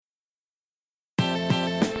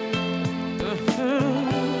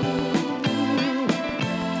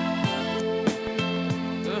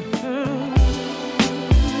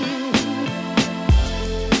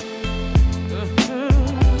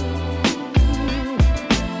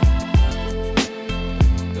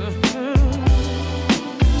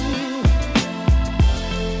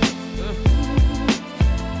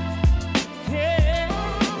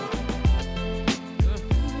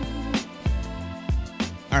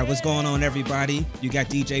right, what's going on, everybody? You got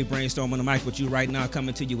DJ Brainstorm on the mic with you right now,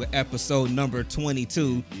 coming to you with episode number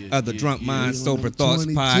 22 of the Drunk Minds Sober Thoughts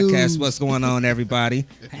podcast. What's going on, everybody?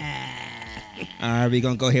 All right, we're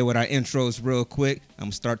going to go ahead with our intros real quick. I'm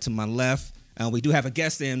going to start to my left. We do have a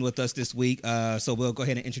guest in with us this week, so we'll go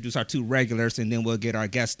ahead and introduce our two regulars, and then we'll get our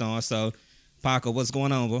guest on. So, Paco, what's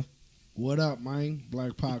going on, bro? What up, man?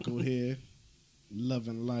 Black Paco here.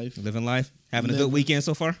 Loving life. Living life? Having a good weekend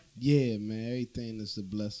so far? Yeah, man. Everything is a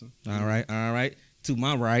blessing. All right. To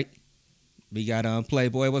my right, we got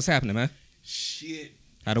Playboy. What's happening, man? Shit.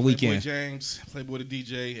 How the weekend? Playboy James, Playboy the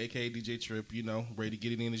DJ, a.k.a. DJ Trip, you know, ready to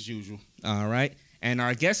get it in as usual. All right. And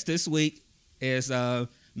our guest this week is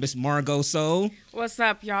Miss Margot Soul. What's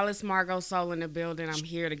up, y'all? It's Margot Soul in the building. I'm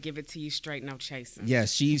here to give it to you straight, no chasing.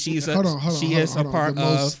 Yes, she's a part the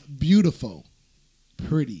of most beautiful,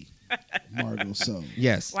 pretty Margot Soul.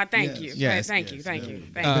 Yes. Well, thank you. Yes. Thank you. Very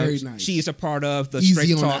nice. She is a part of the Easy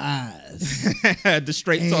Straight on Talk. the eyes. The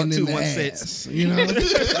Straight Talk And in the 216. ass, you know?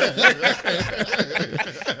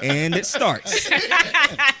 And it starts.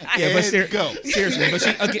 Seriously.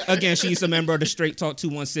 But she's a member of the Straight Talk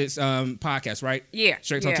 216 podcast, right? Yeah.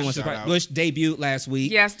 Straight Talk 216 podcast, which debuted last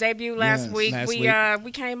week. Yes, debuted last week. Last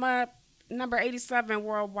We came up number 87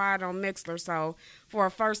 worldwide on Mixler. So for a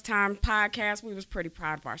first time podcast, we was pretty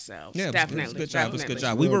proud of ourselves. Yeah, definitely. It was a good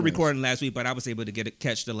job. We were recording last week, but I was able to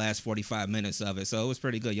catch the last 45 minutes of it, so it was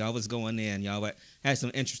pretty good. Y'all was going in. Y'all had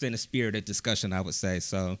some interesting and spirited discussion, I would say.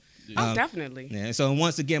 So. Definitely. Yeah. So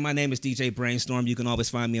once again, my name is DJ Brainstorm. You can always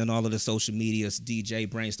find me on all of the social medias. DJ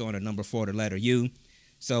Brainstorm, the number 4, the letter U.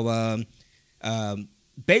 So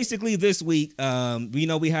basically this week,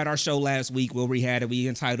 we had our show last week where we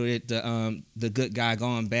entitled it the Good Guy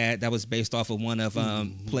Gone Bad. That was based off of one of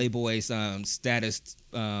Playboy's status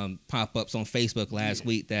pop-ups on Facebook last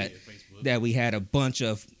week that we had a bunch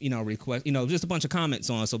of requests, just a bunch of comments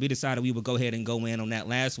on. So we decided we would go ahead and go in on that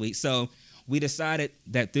last week. So we decided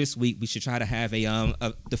that this week we should try to have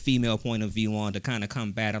the female point of view on to kind of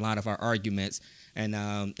combat a lot of our arguments, and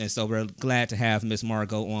so we're glad to have Miss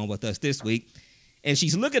Margot on with us this week. And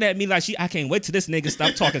she's looking at me like I can't wait till this nigga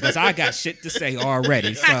stop talking because I got shit to say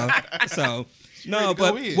already. So no,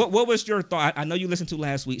 but what was your thought? I know you listened to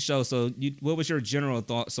last week's show, so what was your general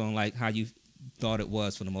thoughts on like how you thought it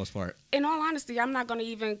was for the most part? In all honesty, I'm not going to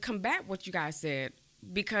even combat what you guys said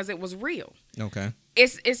because it was real. Okay.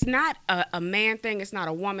 It's not a man thing. It's not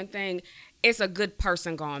a woman thing. It's a good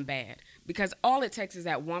person gone bad because all it takes is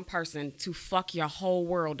that one person to fuck your whole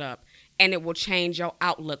world up, and it will change your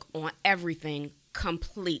outlook on everything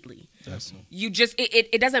completely. You just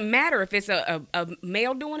it doesn't matter if it's a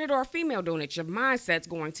male doing it or a female doing it. Your mindset's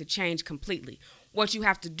going to change completely. What you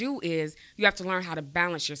have to do is you have to learn how to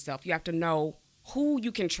balance yourself. You have to know who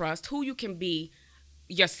you can trust, who you can be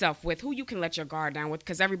yourself with, who you can let your guard down with,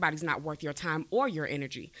 because everybody's not worth your time or your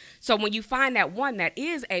energy. So when you find that one that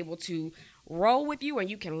is able to roll with you and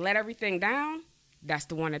you can let everything down, that's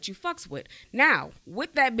the one that you fucks with. Now,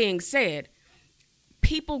 with that being said,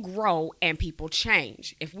 people grow and people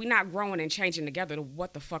change. If we're not growing and changing together, then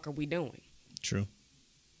what the fuck are we doing? True.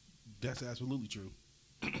 That's absolutely true.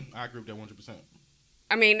 I agree with that 100%.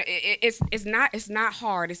 I mean, it's not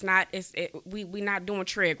hard. We not doing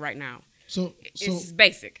trig right now. So it's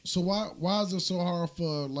basic. So why is it so hard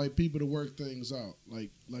for like people to work things out? Like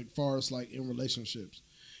far as like in relationships,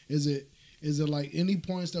 is it like any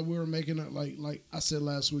points that we were making like I said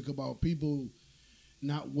last week about people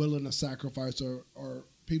not willing to sacrifice or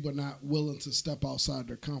people not willing to step outside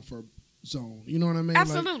their comfort zone? You know what I mean?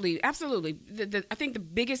 Absolutely. I think the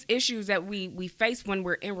biggest issues that we face when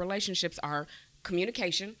we're in relationships are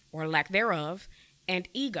communication or lack thereof and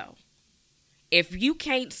ego. If you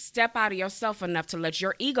can't step out of yourself enough to let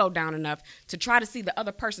your ego down enough to try to see the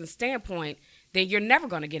other person's standpoint, then you're never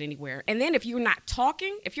going to get anywhere. And then if you're not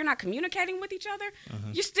talking, if you're not communicating with each other,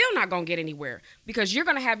 you're still not going to get anywhere because you're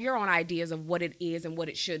going to have your own ideas of what it is and what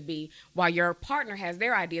it should be while your partner has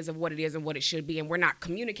their ideas of what it is and what it should be, and we're not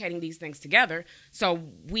communicating these things together. So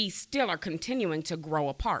we still are continuing to grow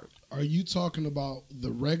apart. Are you talking about the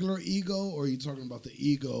regular ego, or are you talking about the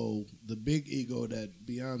ego, the big ego that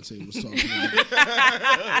Beyonce was talking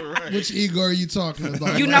about? Right. Which ego are you talking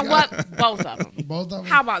about? You know what? Both of them. Both of them?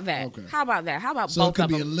 How about that? Okay. How about that? How about so both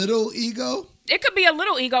of them? So it could be a little ego? It could be a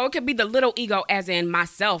little ego. It could be the little ego as in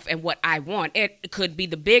myself and what I want. It could be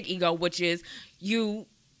the big ego, which is you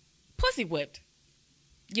pussy whipped.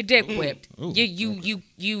 You dick whipped.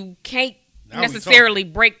 You can't necessarily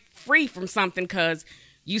break free from something because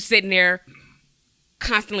you sitting there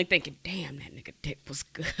constantly thinking, damn, that nigga dick was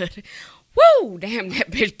good. Woo, damn,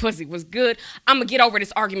 that bitch pussy was good. I'm going to get over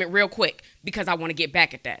this argument real quick because I want to get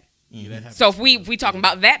back at that. Yeah, that happens. So if we talking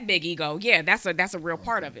about that big ego, yeah, that's a real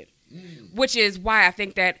part of it. Which is why I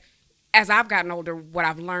think that as I've gotten older, what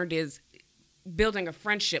I've learned is building a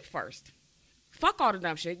friendship first. Fuck all the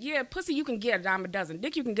dumb shit. Yeah, pussy you can get a dime a dozen.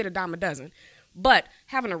 Dick you can get a dime a dozen. But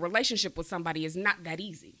having a relationship with somebody is not that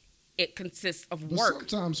easy. It consists of But work.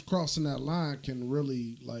 sometimes crossing that line can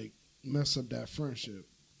really like mess up that friendship.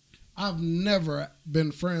 I've never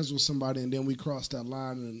been friends with somebody and then we crossed that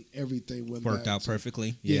line and everything went Worked back out to-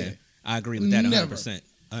 perfectly. Yeah. Yeah. I agree with that Never. 100%.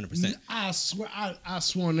 100%. I swear, I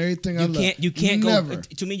swore on everything I love. You can't Never. go.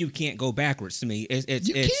 To me, you can't go backwards. To me, You it's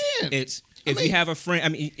can. if mean- you have a friend. I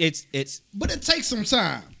mean, it's But it takes some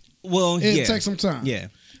time. well, It yeah, takes some time. yeah.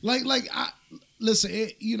 Like I listen.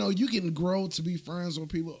 You can grow to be friends with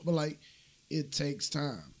people, but like it takes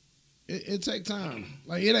time. It takes time.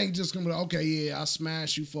 Like it ain't just gonna be like, okay, yeah, I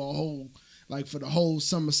smashed you for a whole for the whole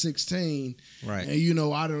summer 16, Right.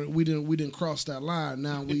 and we didn't cross that line.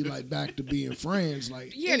 Now we like back to being friends.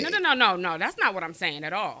 Like Yeah, no. That's not what I'm saying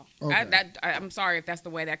at all. Okay. I'm sorry if that's the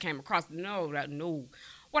way that came across. No.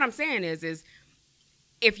 What I'm saying is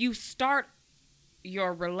if you start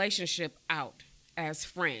your relationship out as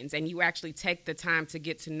friends and you actually take the time to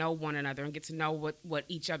get to know one another and get to know what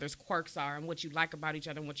each other's quirks are and what you like about each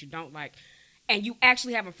other and what you don't like, and you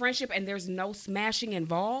actually have a friendship and there's no smashing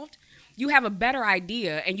involved, you have a better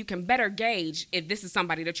idea and you can better gauge if this is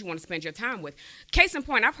somebody that you want to spend your time with. Case in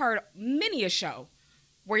point, I've heard many a show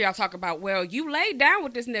where y'all talk about, well, you laid down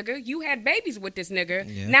with this nigga, you had babies with this nigga,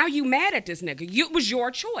 Yeah. now you mad at this nigga. It was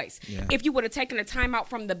your choice. Yeah. If you would have taken the time out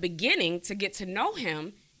from the beginning to get to know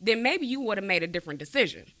him, then maybe you would have made a different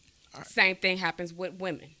decision. Same thing happens with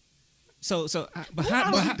women. So, but Who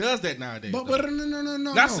how, honestly does that nowadays? But though? no.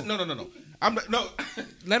 No. I'm not, no.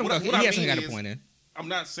 let him What go. I- what He I hasn't mean got a is, point in. I'm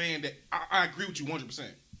not saying that I agree with you 100%.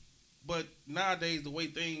 But nowadays, the way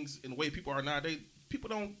things and the way people are nowadays, people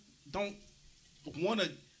don't want to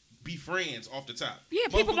be friends off the top. Yeah,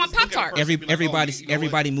 people Motherfuckers want look at a Pop-Tarts. person and be like, Everybody's- you know what?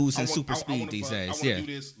 everybody moves in I want- super I speed wanna these fuck, days, I want yeah. to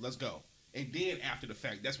do this. Let's go. And then after the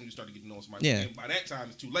fact, that's when you start to get to know somebody. Yeah. And by that time,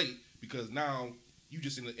 it's too late because now you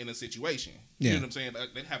just in a situation. Yeah. You know what I'm saying?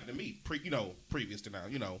 That happened to me. Previous to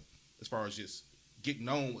now. As far as just getting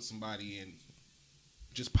on with somebody and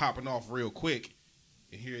just popping off real quick,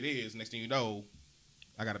 and here it is. Next thing you know,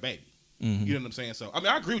 I got a baby. Mhm. You know what I'm saying? So I mean,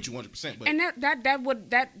 I agree with you 100%. But And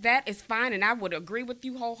that is fine, and I would agree with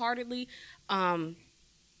you wholeheartedly.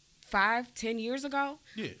 5-10 years ago,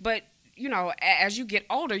 Yeah. But as you get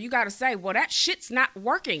older, you got to say, well, that shit's not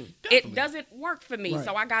working. Definitely. It doesn't work for me, Right.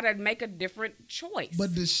 so I got to make a different choice.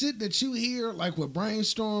 But the shit that you hear, like with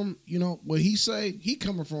Brainstorm, what he say, he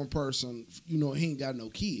coming from a person, he ain't got no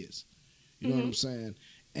kids. You know what I'm saying?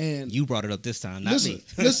 And You brought it up this time, not me.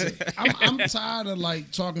 listen, I'm tired of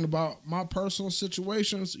like talking about my personal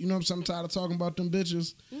situations. You know what I'm saying? I'm tired of talking about them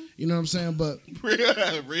bitches. You know what I'm saying? But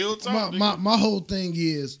real talk. my whole thing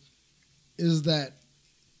is that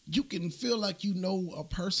you can feel like you know a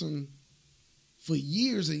person for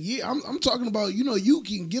years and years. I'm talking about, you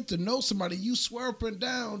can get to know somebody. You swear up and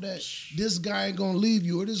down that this guy ain't gonna leave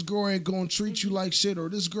you, or this girl ain't gonna treat you like shit, or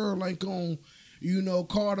this girl ain't gonna,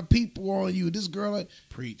 call the people on you. This girl ain't.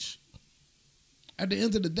 Preach. At the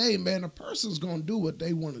end of the day, man, a person's gonna do what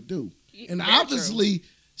they want to do, and Very obviously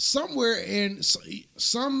somewhere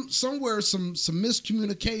some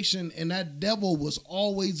miscommunication, and that devil was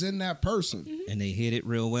always in that person, And they hit it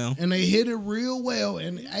real well. and they hit it real well.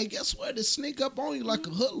 And hey, guess what? They sneak up on you like a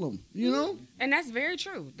hoodlum, And that's very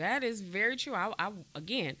true. That is very true.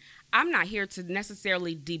 Again, I'm not here to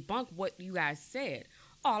necessarily debunk what you guys said.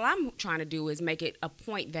 All I'm trying to do is make it a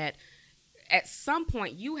point that at some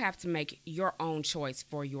point you have to make your own choice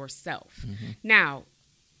for yourself. Now,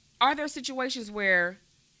 are there situations where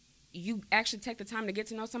you actually take the time to get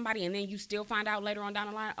to know somebody and then you still find out later on down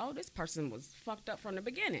the line, oh, this person was fucked up from the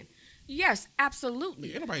beginning? Yes, absolutely.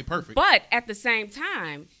 Yeah, anybody perfect. But at the same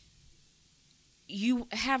time, you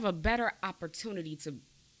have a better opportunity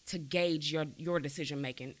to gauge your decision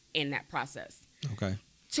making in that process. Okay.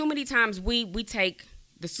 Too many times we take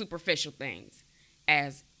the superficial things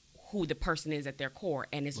as who the person is at their core,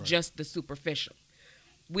 and it's just the superficial.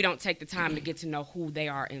 We don't take the time to get to know who they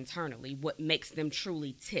are internally, what makes them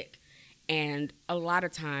truly tick. And a lot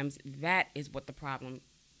of times that is where the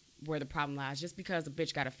problem lies. Just because a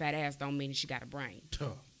bitch got a fat ass don't mean she got a brain.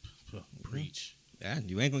 Preach. Yeah,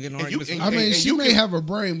 you ain't gonna get no And you- arguments. and- I mean, and she you may can- have a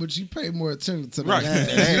brain, but you pay more attention to that Right. ass.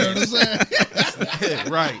 You know what I'm saying?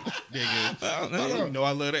 Right, nigga. You know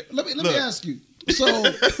I love that. Let me Look, ask you. So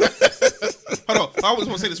Hold on. I always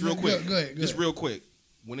want to say this real quick. Go ahead. Just real quick.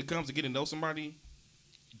 When it comes to getting to know somebody,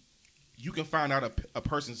 you can find out a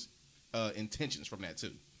person's intentions from that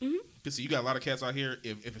too. Because you got a lot of cats out here.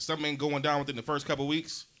 If something ain't going down within the first couple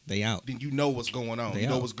weeks, They out. then you know what's going on. You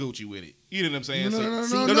know what's Gucci with it. You know what I'm saying?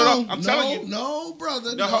 No. I'm telling you. No,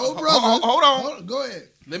 brother. No, No, brother. hold on. Go ahead.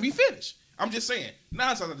 Let me finish. I'm just saying. 9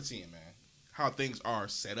 times out of 10, man, how things are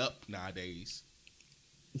set up nowadays.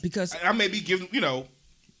 Because I may be giving, I'll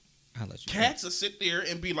let you. cats will sit there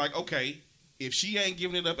and be like, okay, if she ain't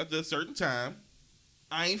giving it up at a certain time,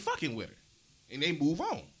 I ain't fucking with her, and they move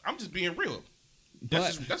on. I'm just being real.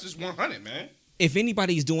 That's just 100, man. If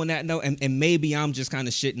anybody's doing that, though, and maybe I'm just kind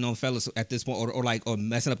of shitting on fellas at this point, or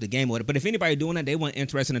messing up the game with it. But if anybody doing that, they weren't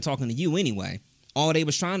interested in talking to you anyway. All they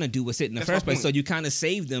was trying to do was sit in the first place. So you kind of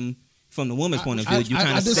saved them from the woman's point of view. You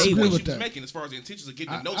kind of saved them. with that. Making as far as the intentions of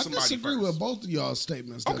getting to know I somebody disagree first. with both of y'all's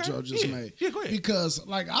statements that y'all just made. Yeah, go ahead. Because,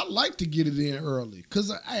 like, I like to get it in early.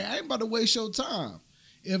 Because I ain't about to waste your time.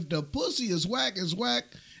 If the pussy is whack, it's whack.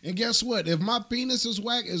 And guess what? If my penis is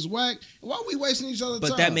whack, it's whack. Why are we wasting each other's time?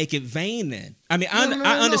 But that make it vain then. I mean, I No,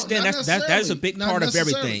 understand not that is a big necessarily. part of Not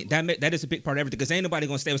everything. That is a big part of everything because ain't nobody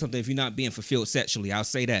gonna stay with something if you're not being fulfilled sexually. I'll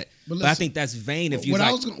say that. But I listen, think that's vain if you what like.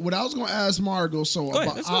 I was going to ask Margot,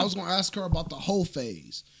 I was going to ask her about the whole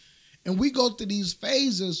phase. And we go through these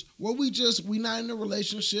phases where we not in a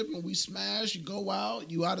relationship and we smash, you go out,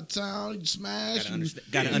 you out of town, you smash.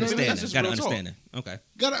 Gotta understand it. Okay.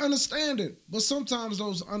 Gotta understand it. But sometimes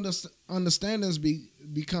those understandings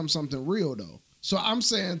become something real though. So I'm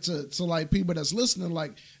saying to like people that's listening,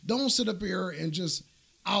 like, don't sit up here and just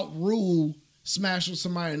outrule smashing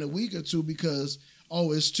somebody in a week or two because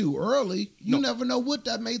it's too early. You never know what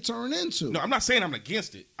that may turn into. No, I'm not saying I'm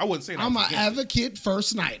against it. I wasn't saying I'm an against advocate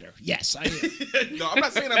first nighter. Yes, I am. No, I'm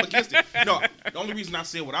not saying I'm against it. No, the only reason I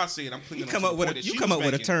said what I said, I'm clinging You come up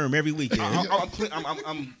with a term every weekend.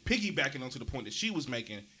 I'm piggybacking onto the point that she was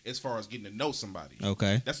making as far as getting to know somebody.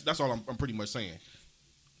 Okay. That's all I'm pretty much saying.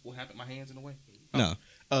 What happened? My hands in the way? No.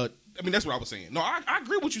 I mean, that's what I was saying. No, I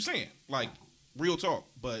agree with what you're saying. Like, real talk.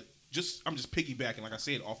 But I'm just piggybacking, like I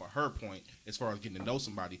said, off of her point as far as getting to know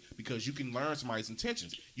somebody because you can learn somebody's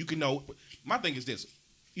intentions. You can know. My thing is this.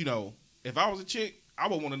 If I was a chick, I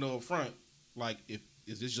would want to know up front, like,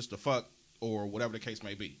 is this just a fuck or whatever the case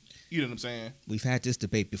may be. You know what I'm saying? We've had this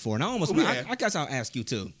debate before, and I guess I'll ask you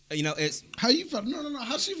too. It's how you feel. No.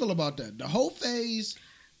 How she feel about that? The whole phase,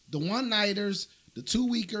 the one nighters, the 2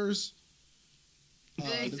 weekers.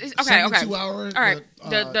 Okay. 72 hours. All right.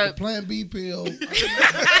 The Plan B pill.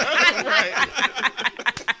 Right.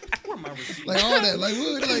 Where my receipt? Like all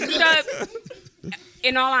that.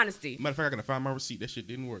 In all honesty. Matter of fact, I gotta find my receipt. That shit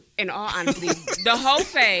didn't work. In all honesty, the whole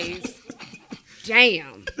phase.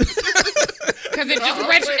 Damn. Because it just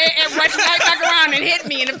went right back around and hit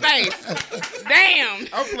me in the face. Damn.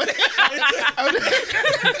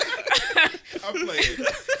 I'm playing.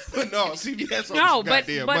 But no, CBS on No,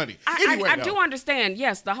 goddamn but money. I do understand.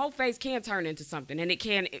 Yes, the whole phase can turn into something, and it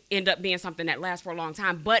can end up being something that lasts for a long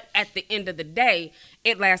time. But at the end of the day,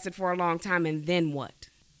 it lasted for a long time, and then what?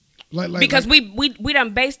 Because we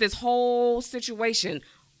done based this whole situation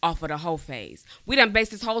off of the whole phase. We done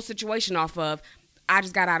based this whole situation off of I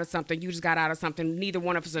just got out of something, you just got out of something. Neither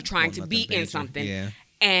one of us are trying to be in something. Yeah.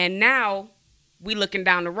 And now we looking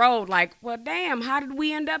down the road like, well, damn, how did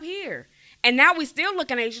we end up here? And now we still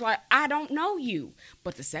looking at each other like, I don't know you,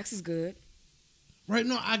 but the sex is good. Right,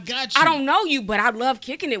 no, I got you. I don't know you, but I love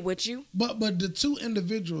kicking it with you. But the two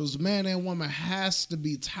individuals, man and woman, has to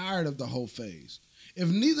be tired of the whole phase. If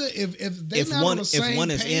one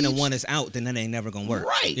is in and one is out, then that ain't never gonna work.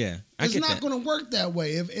 Right? Yeah, it's not gonna work that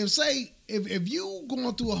way. If you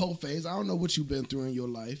going through a whole phase, I don't know what you've been through in your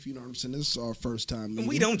life. You know what I'm saying? This is our first time meeting.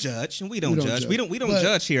 We don't judge. We don't judge. We don't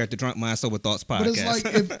judge here at the Drunk Mind Sober Thoughts podcast. But it's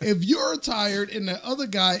like if you're tired and the other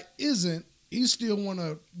guy isn't, he still want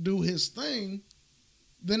to do his thing,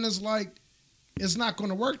 then it's like it's not going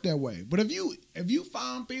to work that way. But if you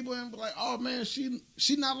find people and be like, oh man, she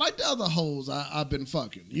not like the other hoes I've been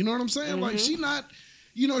fucking. You know what I'm saying? Mm-hmm. Like she not,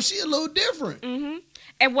 she a little different. Mm-hmm.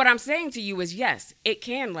 And what I'm saying to you is, yes, it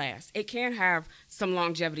can last. It can have some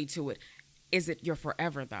longevity to it. Is it your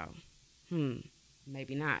forever though?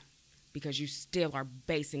 Maybe not, because you still are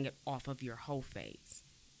basing it off of your whole phase.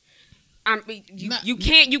 I mean, you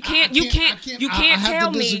can't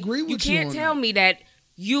tell me that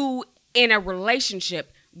you in a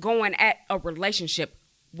relationship, going at a relationship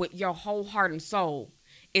with your whole heart and soul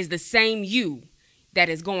is the same you that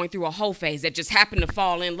is going through a whole phase that just happened to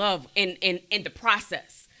fall in love in the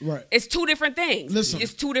process. Right. It's two different things. Listen,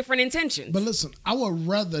 it's two different intentions. But listen, I would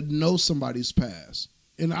rather know somebody's past.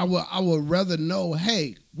 And I would rather know,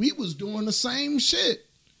 hey, we was doing the same shit.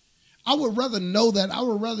 I would rather know that. I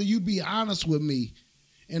would rather you be honest with me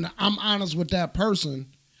and I'm honest with that person.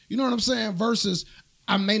 You know what I'm saying? Versus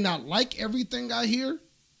I may not like everything I hear.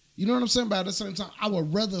 You know what I'm saying? But at the same time, I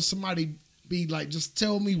would rather somebody be like, just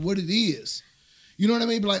tell me what it is. You know what I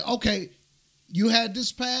mean? Be like, okay, you had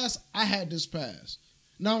this past, I had this past.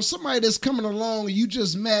 Now, somebody that's coming along, you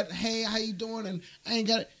just met, hey, how you doing? And I ain't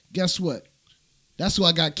got it. Guess what? That's who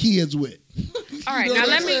I got kids with. All right, now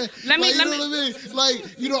let me.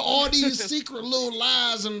 Like, you know, all these secret little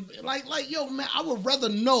lies and like, yo, man, I would rather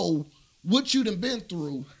know what you done been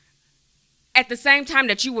through. At the same time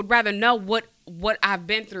that you would rather know what I've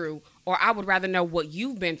been through, or I would rather know what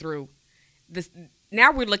you've been through.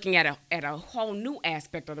 Now we're looking at a whole new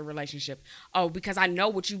aspect of the relationship. Oh, because I know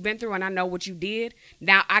what you've been through and I know what you did.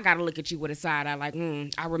 Now I got to look at you with a side eye like,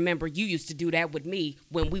 I remember you used to do that with me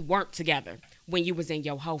when we weren't together, when you was in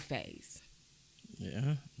your hoe phase.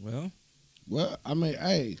 Yeah, well, I mean,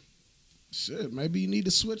 hey, shit, maybe you need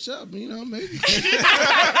to switch up, you know, maybe.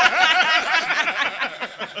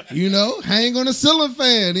 You know, hang on a ceiling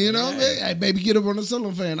fan, you know. Yeah. Hey, baby, get up on the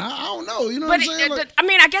ceiling fan. I don't know, you know what I'm saying? I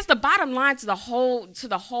mean, I guess the bottom line to the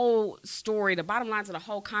whole story, the bottom line to the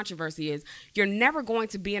whole controversy is you're never going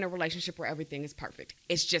to be in a relationship where everything is perfect.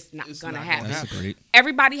 It's just not going to happen.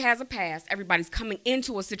 Everybody has a past. Everybody's coming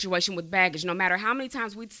into a situation with baggage. No matter how many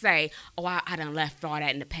times we'd say, oh, I done left all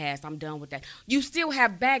that in the past. I'm done with that. You still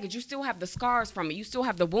have baggage. You still have the scars from it. You still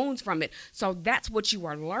have the wounds from it. So that's what you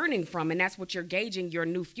are learning from, and that's what you're gauging your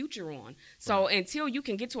new future on. So until you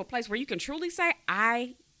can get to a place where you can truly say,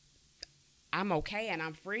 I'm okay and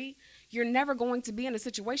I'm free, you're never going to be in a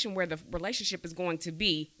situation where the relationship is going to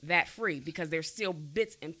be that free, because there's still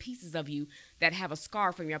bits and pieces of you that have a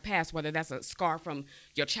scar from your past, whether that's a scar from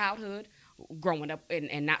your childhood, growing up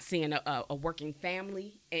and not seeing a working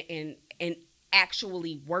family and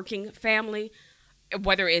actually working family,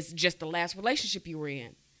 whether it's just the last relationship you were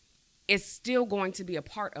in. It's still going to be a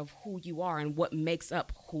part of who you are and what makes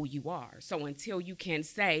up who you are. So until you can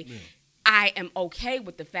say, I am okay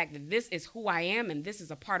with the fact that this is who I am and this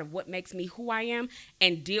is a part of what makes me who I am,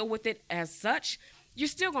 and deal with it as such, you're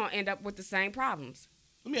still going to end up with the same problems.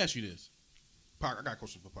 Let me ask you this. Pac, I got a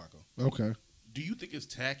question for Paco. Okay. Do you think it's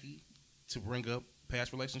tacky to bring up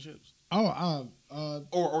past relationships?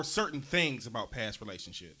 Or certain things about past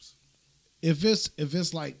relationships? If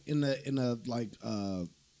it's like in a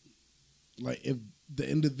like if the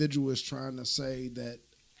individual is trying to say that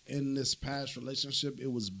in this past relationship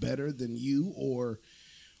it was better than you, or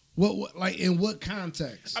what like in what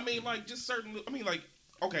context? I mean, like just certain. I mean, like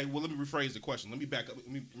okay. Well, let me rephrase the question. Let me back up. Let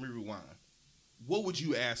me rewind. What would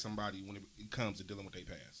you ask somebody when it comes to dealing with their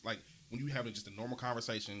past? Like when you having just a normal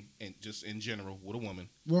conversation and just in general with a woman.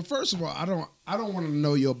 Well, first of all, I don't want to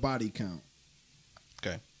know your body count.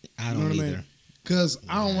 Okay, I don't either. I mean? Because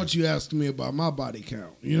I don't want you asking me about my body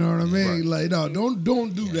count. You know what I mean? Right. Like, no,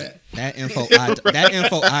 don't do that. That info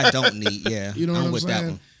I don't need. Yeah, you know what I'm with saying? That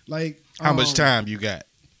one. Like, how much time you got?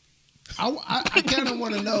 I kind of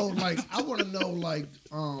want to know. Like, I want to know like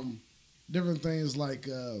different things. Like,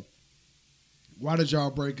 why did y'all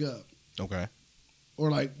break up? Okay. Or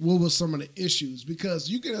like, what was some of the issues? Because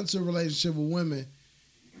you get into a relationship with women,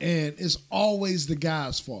 and it's always the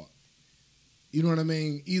guy's fault. You know what I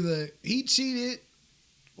mean? Either he cheated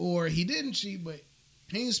or he didn't cheat, but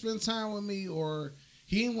he didn't spend time with me, or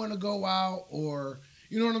he didn't want to go out, or,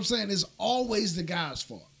 you know what I'm saying? It's always the guy's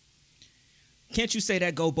fault. Can't you say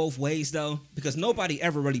that go both ways, though? Because nobody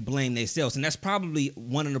ever really blame themselves. And that's probably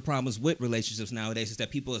one of the problems with relationships nowadays, is that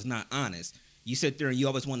people is not honest. You sit there and you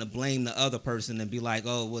always want to blame the other person and be like,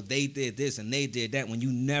 oh, well, they did this and they did that, when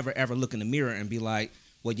you never, ever look in the mirror and be like,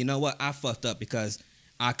 well, you know what? I fucked up because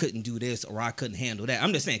I couldn't do this or I couldn't handle that.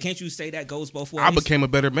 I'm just saying, can't you say that goes both ways? I became a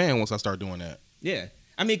better man once I started doing that. Yeah.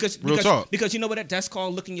 I mean, because you know what? That's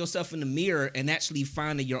called looking yourself in the mirror and actually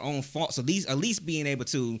finding your own faults. So at least being able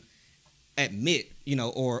to admit, you know,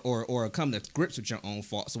 or come to grips with your own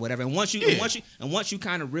faults or whatever. And once you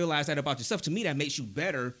kind of realize that about yourself, to me, that makes you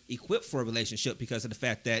better equipped for a relationship, because of the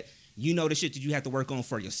fact that you know the shit that you have to work on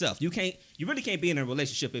for yourself. You really can't be in a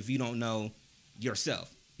relationship if you don't know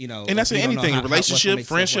yourself. You know, and that's in anything, relationship,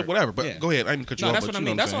 friendship, whatever. But go ahead, I didn't cut you off. That's what I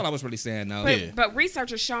mean. That's all I was really saying. Now, but research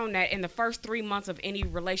has shown that in the first 3 months of any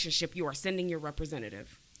relationship, you are sending your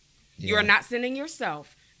representative. Yeah. You are not sending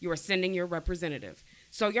yourself. You are sending your representative.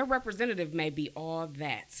 So your representative may be all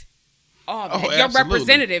that. All that. Oh, your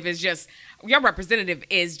representative is just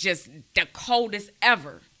the coldest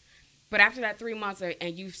ever. But after that 3 months,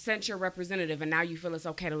 and you've sent your representative, and now you feel it's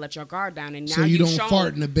okay to let your guard down, and now so you don't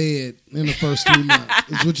fart in the bed in the first 3 months.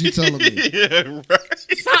 Is what you're telling me? Yeah,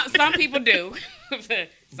 right. Some people do,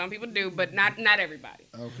 some people do, but not everybody.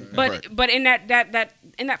 Okay. But in that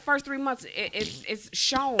in that first 3 months, it's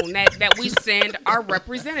shown that we send our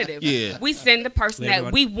representative. Yeah. We send the person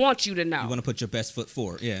that we want you to know. You want to put your best foot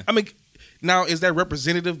forward. Yeah. I mean, now is that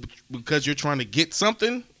representative because you're trying to get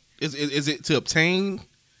something? Is it to obtain?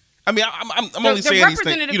 I mean, I'm only saying these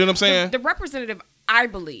things. You know what I'm saying? The representative, I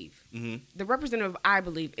believe. Mm-hmm. The representative, I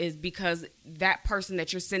believe, is because that person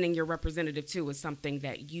that you're sending your representative to is something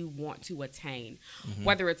that you want to attain,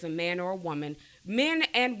 whether it's a man or a woman, men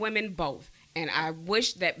and women both. And I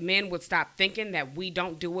wish that men would stop thinking that we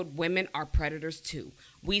don't do it. Women are predators too.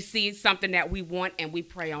 We see something that we want and we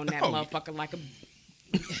prey on that motherfucker like a.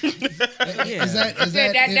 Is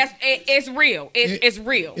that it's real. It's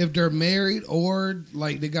real. If they're married or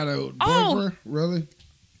like they got a boyfriend, really?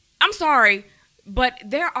 I'm sorry, but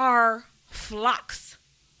there are flocks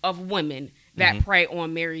of women that prey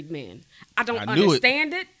on married men. I don't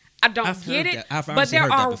understand it. I don't get it. But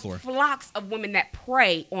there are flocks of women that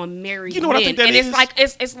prey on married men. What I think that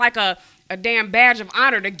is? It's like a damn badge of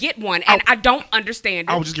honor to get one, and I don't understand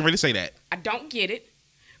it. I was just getting ready to say that. I don't get it.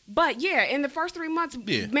 But yeah, in the first 3 months,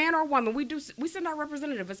 man or woman, we send our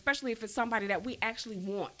representative, especially if it's somebody that we actually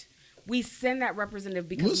want. We send that representative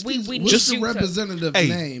because we what's the representative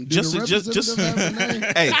name? Just have a name?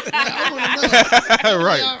 Hey, I want to know.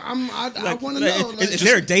 right? I want to know. Is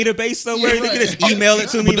there a database somewhere? You can just email it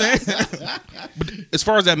to me, man. But as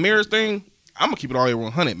far as that marriage thing, I'm gonna keep it all the way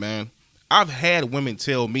 100, man. I've had women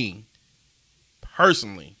tell me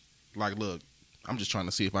personally, like, look, I'm just trying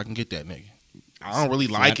to see if I can get that nigga. I don't really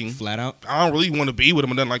like him. Flat out. I don't really want to be with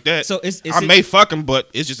him or nothing like that. So I may fuck him, but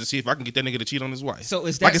it's just to see if I can get that nigga to cheat on his wife. So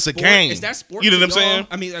is that like it's a game? Is that sport? You know for what I'm saying?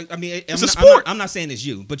 I mean, it's a sport. I'm not saying it's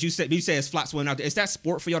you, but you say it's flocks women out there. Is that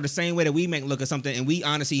sport for y'all the same way that we make look at something and we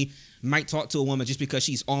honestly might talk to a woman just because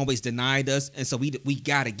she's always denied us, and so we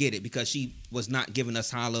gotta get it because she was not giving us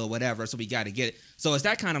holla or whatever, so we gotta get it. So is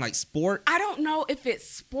that kind of like sport? I don't know if it's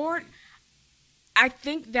sport. I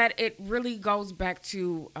think that it really goes back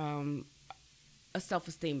to a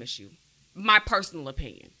self-esteem issue. My personal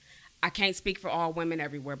opinion. I can't speak for all women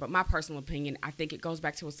everywhere, but my personal opinion, I think it goes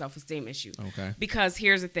back to a self-esteem issue. Okay. Because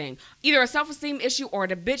here's the thing. Either a self-esteem issue or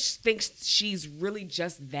the bitch thinks she's really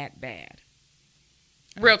just that bad.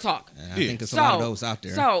 Real talk. I think there's a lot of those out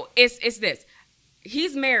there. So it's this.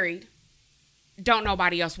 He's married. Don't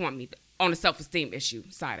nobody else want me on the self-esteem issue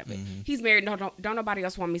side of it. Mm-hmm. He's married. Don't nobody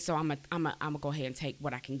else want me, so I'm gonna go ahead and take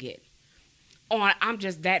what I can get. On I'm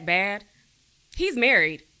just that bad. He's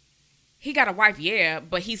married. He got a wife, yeah,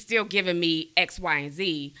 but he's still giving me X, Y, and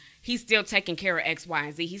Z. He's still taking care of X, Y,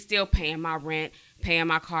 and Z. He's still paying my rent, paying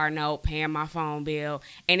my car note, paying my phone bill.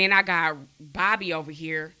 And then I got Bobby over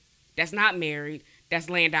here that's not married, that's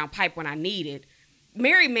laying down pipe when I need it.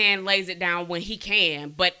 Married man lays it down when he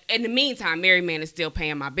can, but in the meantime, married man is still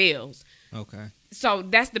paying my bills. Okay. So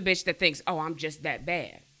that's the bitch that thinks, oh, I'm just that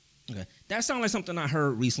bad. Okay. That sounds like something I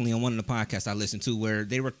heard recently on one of the podcasts I listened to where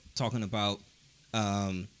they were talking about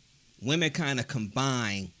women kind of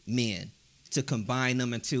combine men to combine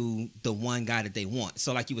them into the one guy that they want.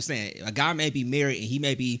 So like you were saying, a guy may be married and he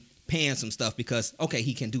may be paying some stuff because, okay,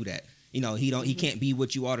 he can do that. You know, he can't be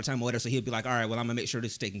with you all the time or whatever, so he'll be like, all right, well, I'm going to make sure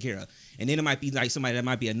this is taken care of. And then it might be like somebody that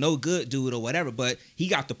might be a no good dude or whatever, but he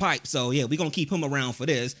got the pipe, so yeah, we're going to keep him around for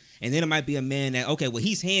this. And then it might be a man that, okay, well,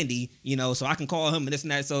 he's handy, you know, so I can call him and this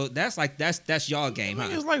and that. So that's like, that's y'all game, huh?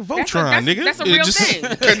 It's like Voltron, nigga. That's a real thing.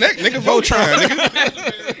 Connect, nigga, Voltron,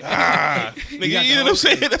 nigga. Nigga, you know what I'm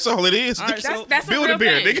saying? That's all it is. All right, that's a real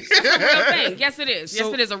thing. Nigga. That's a real thing. Yes, it is.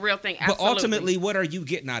 Yes, it is a real thing. Absolutely. But ultimately, what are you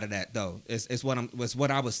getting out of that, though, is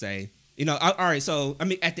what I would say. You know, all right, so, I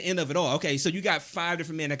mean, at the end of it all, okay, so you got 5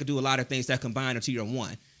 different men that could do a lot of things that combine into your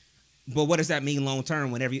one. But what does that mean long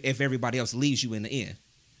term if everybody else leaves you in the end?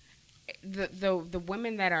 The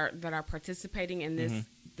women that are participating in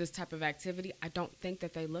this type of activity, I don't think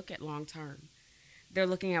that they look at long term. They're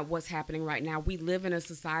looking at what's happening right now. We live in a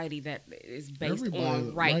society that is based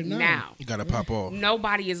on right now. You got to pop off.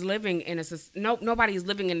 Nobody is living in nobody is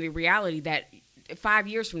living in the reality that 5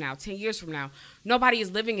 years from now, 10 years from now, nobody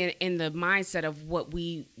is living in the mindset of what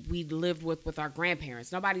we lived with our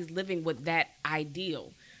grandparents. Nobody's living with that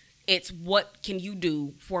ideal. It's what can you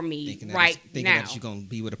do for me right now? That you're gonna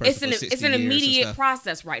be with a person for 60 it's an immediate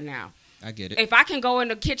process right now. I get it. If I can go in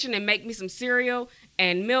the kitchen and make me some cereal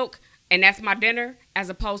and milk, and that's my dinner, as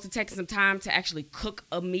opposed to taking some time to actually cook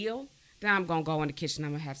a meal, then I'm gonna go in the kitchen.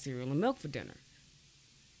 I'm gonna have cereal and milk for dinner.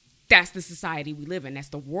 That's the society we live in. That's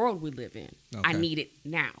the world we live in. Okay. I need it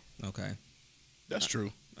now. Okay. That's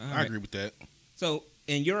true. Right. I agree with that. So,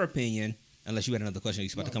 in your opinion, unless you had another question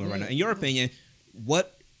you're about to come in right now, in your opinion,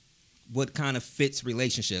 what what kind of fits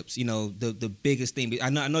relationships. You know, the biggest thing. I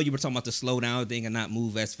know you were talking about the slow down thing and not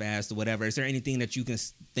move as fast or whatever. Is there anything that you can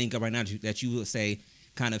think of right now that you would say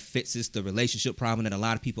kind of fits the relationship problem that a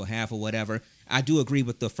lot of people have or whatever? I do agree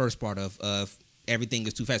with the first part of everything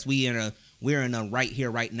is too fast. We're in a right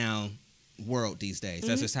here, right now world these days.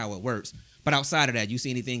 That's just how it works. But outside of that, you see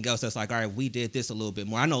anything else that's like, all right, we did this a little bit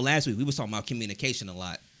more. I know last week we was talking about communication a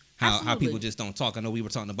lot. How people just don't talk. I know we were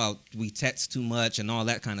talking about we text too much and all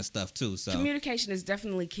that kind of stuff too. So communication is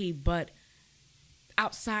definitely key, but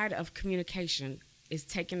outside of communication is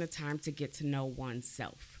taking the time to get to know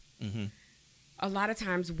oneself. Mm-hmm. A lot of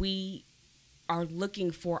times we are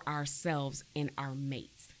looking for ourselves in our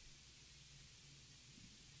mates.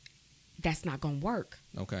 That's not going to work.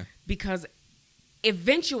 Okay. Because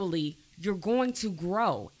eventually you're going to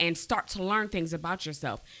grow and start to learn things about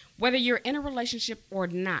yourself. Whether you're in a relationship or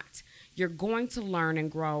not, you're going to learn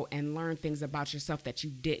and grow and learn things about yourself that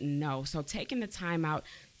you didn't know. So taking the time out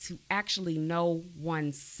to actually know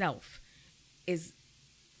oneself is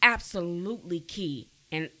absolutely key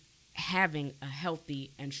in having a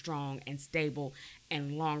healthy and strong and stable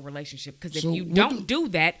and long relationship. Because if you don't do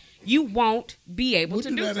that, you won't be able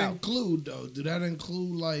to do so. What do that include, though? Do that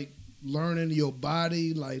include, like, learning your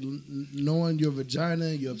body, like knowing your vagina,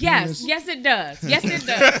 your penis? Yes, it does. Yes, it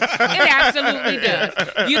does. It absolutely does.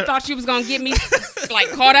 You thought you was gonna get me like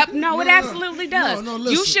caught up? No, it absolutely does. No,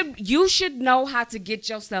 you should know how to get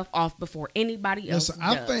yourself off before anybody else does.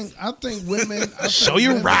 I think women show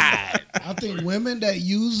your ride. I think women that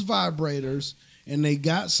use vibrators and they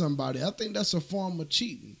got somebody, I think that's a form of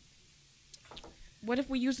cheating. What if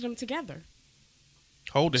we use them together?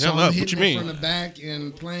 Hold the hell up! What you mean? From the back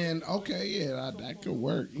and playing. Okay, yeah, that could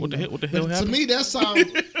work. What the hell happened? To me, that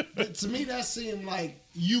sounds. To me, that seemed like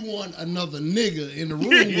you want another nigga in the room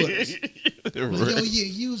with us. Like, yo, yeah,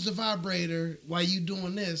 use the vibrator while you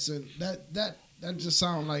doing this, and that just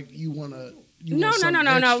sounds like you want to. No. That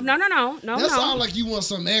sounds like you want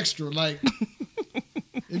something extra, like.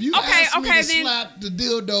 If you ask me to then slap the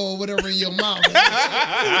dildo or whatever in your mouth,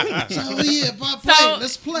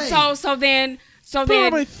 let's play. So then, if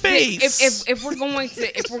we're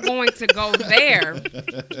going to go there,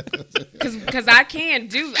 because I can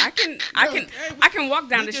walk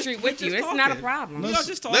down the street with you. It's not a problem.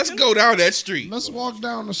 Let's go down that street. Let's walk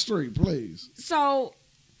down the street, please. So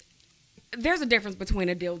there's a difference between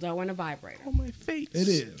a dildo and a vibrator. On my face. It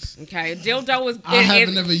is. Okay, a dildo is. I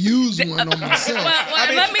haven't ever used one on myself.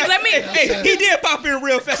 Well, let me. Hey, he did pop in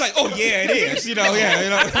real fast. Like, oh yeah, it is.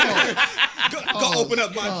 Go open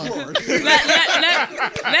up my drawer.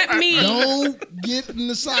 Let me. Don't get in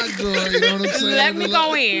the side drawer. You know what I'm saying? Let me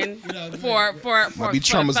go in for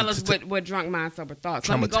fellas with drunk mind, sober thoughts.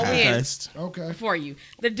 Let me go in. Okay. For you,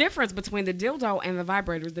 the difference between the dildo and the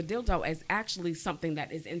vibrator is the dildo is actually something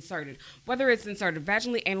that is inserted. Whether it's inserted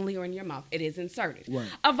vaginally, anally, or in your mouth, it is inserted. Right.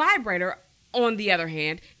 A vibrator, on the other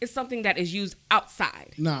hand, is something that is used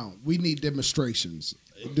outside. Now, we need demonstrations.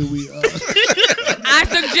 Do we? I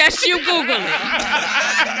suggest you Google it.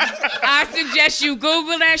 I suggest you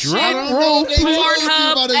Google that shit. Pornhub,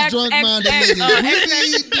 we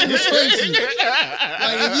need demonstrations.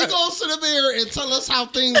 Like, if you go to the mirror and tell us how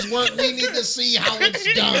things work, we need to see how it's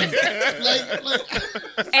done.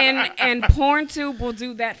 And PornTube will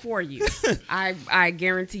do that for you. I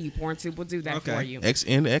guarantee you, PornTube will do that for you.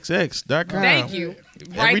 XNXX.com. Thank you.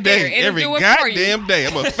 Every day, every goddamn day.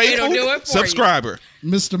 I'm a faithful subscriber.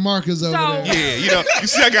 Mr. Mark is over there. Yeah, you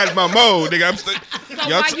see, I got my mode, nigga. So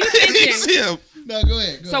why you thinking? No, go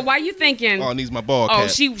ahead. So why you thinking? Oh, it needs my ball cap. Oh,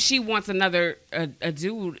 she wants another a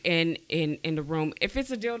dude in the room. If it's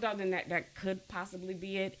a dildo, then that could possibly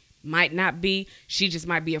be it. Might not be. She just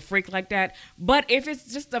might be a freak like that. But if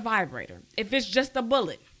it's just a vibrator, if it's just a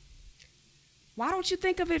bullet, why don't you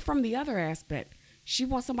think of it from the other aspect? She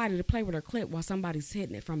wants somebody to play with her clit while somebody's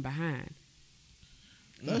hitting it from behind.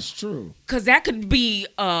 That's true. Because that could be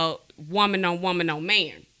a woman on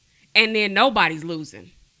man. And then nobody's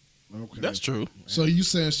losing. Okay. That's true. So you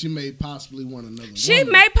saying she may possibly want another She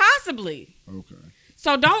woman? may possibly. Okay.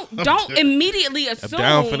 So don't immediately assume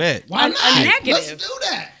I'm down for that. Why not? a negative. Let's do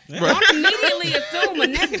that. Don't immediately assume a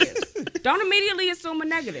negative. Don't immediately assume a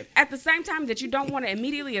negative. At the same time that you don't want to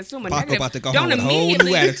immediately assume a Paco negative, about to go don't home with a whole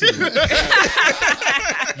new attitude.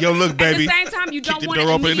 Yo, look, baby. At the same time, you don't the want to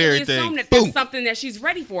door open and immediately everything. assume that Boom. that's something that she's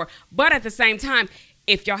ready for. But at the same time,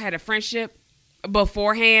 if y'all had a friendship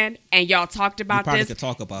beforehand and y'all talked about probably this, could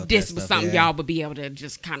talk about this that was stuff, something yeah. y'all would be able to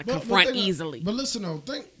just kind of confront easily. But listen, though,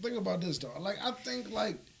 think about this, though. Like, I think,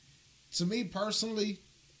 like, to me personally,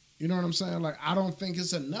 you know what I'm saying? Like, I don't think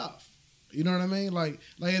it's enough. You know what I mean? Like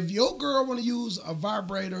if your girl want to use a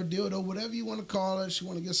vibrator, dildo, whatever you want to call it, she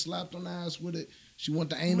want to get slapped on the ass with it. She want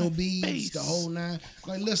the anal beads, the whole nine.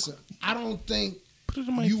 Like, listen, I don't think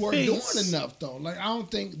you are doing enough though. Like, I don't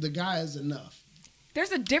think the guy is enough.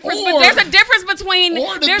 There's a difference, but there's a difference between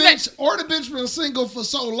or the bitch been single for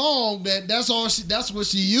so long that's what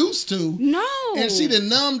she used to. No, and she done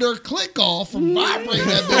numbed her click off from vibrating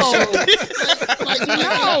that bitch.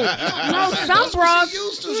 No. Some bras,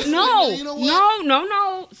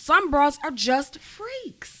 no. Some bras are just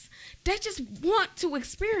freaks. They just want to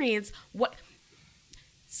experience what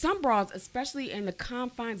some bras, especially in the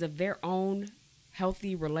confines of their own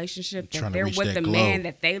healthy relationship, that they're with the man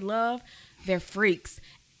that they love. They're freaks.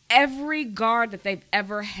 Every guard that they've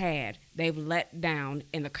ever had, they've let down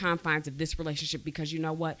in the confines of this relationship because you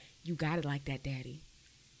know what? You got it like that, daddy.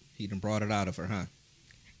 He done brought it out of her, huh?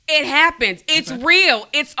 It happens. It's real.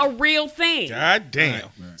 It's a real thing. God damn.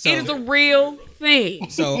 Right. So, it is a real thing.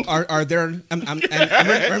 So are there? I'm not.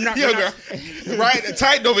 Girl, Ryan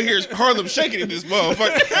Titan over here is Harlem shaking in this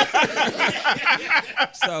motherfucker.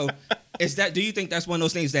 So is that? Do you think that's one of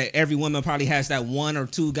those things that every woman probably has that one or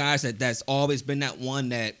two guys that's always been that one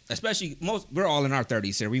that, especially we're all in our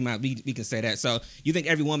 30s here. We can say that. So you think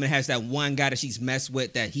every woman has that one guy that she's messed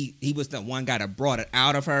with that he was the one guy that brought it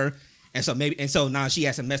out of her. And so now she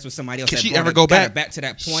has to mess with somebody else. Can she ever go back to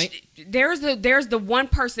that point? There's the one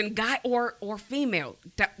person, guy or female.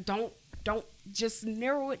 Don't just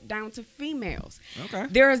narrow it down to females. Okay.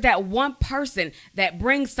 There is that one person that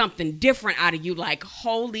brings something different out of you. Like,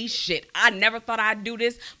 holy shit, I never thought I'd do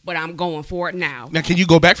this, but I'm going for it now. Now, can you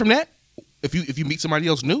go back from that? If you meet somebody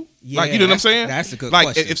else new, Yeah, like, you know what I'm saying? That's a good like,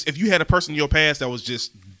 question. If you had a person in your past that was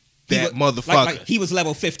just that motherfucker, like he was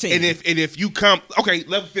level 15, and if you come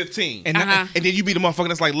level 15, and Uh-huh. and then you be the motherfucker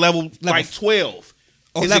that's like level 12.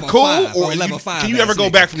 Or Is level it cool 5, or level 5? Can you ever go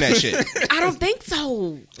back from that shit? I don't think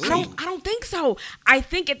so. I don't think so. I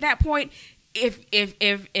think at that point, if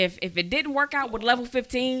it didn't work out with level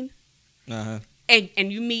 15, Uh-huh.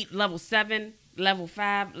 and you meet level 7, level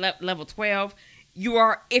 5, level 12, you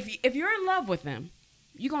are if you're in love with them,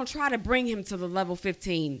 you're gonna try to bring him to the level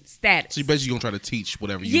 15 status. So you basically gonna try to teach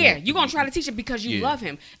whatever you want. You're gonna try to teach him because you love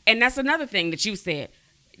him, and that's another thing that you said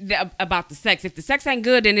about the sex. If the sex ain't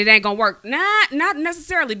good, then it ain't gonna work. Not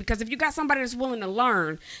necessarily, because if you got somebody that's willing to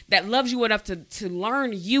learn, that loves you enough to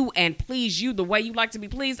learn you and please you the way you like to be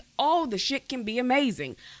pleased, all the shit can be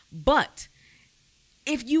amazing. But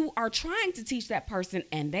if you are trying to teach that person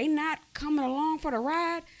and they not coming along for the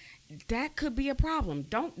ride, that could be a problem.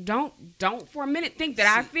 Don't for a minute think that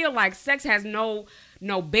I feel like sex has no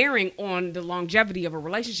bearing on the longevity of a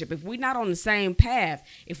relationship. If we're not on the same path,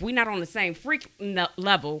 if we're not on the same freak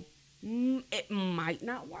level, it might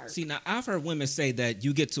not work. See, now I've heard women say that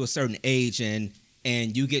you get to a certain age and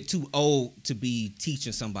you get too old to be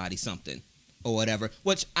teaching somebody something or whatever.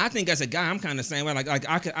 Which I think as a guy, I'm kind of saying, well, like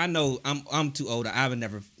I know I'm too old. I would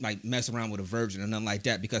never like mess around with a virgin or nothing like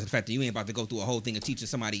that because of the fact that you ain't about to go through a whole thing of teaching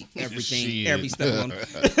somebody everything, Shit. every step on.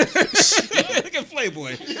 Look at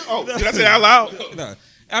Playboy. Oh, did I say that out loud? No.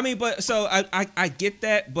 I mean, but so I get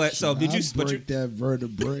that, but so did you break that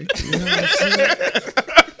vertebrae? You know what I'm saying?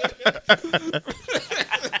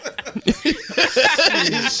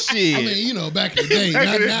 Shit. I mean, you know, back in the day,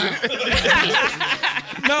 not now.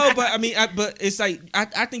 No, but I mean, but it's like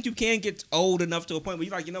I think you can get old enough to a point where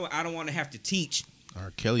you're like, you know what, I don't want to have to teach.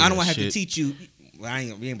 R. Kelly. I don't want to have to teach you.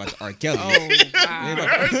 Well, we ain't about to R. Kelly.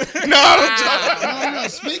 No.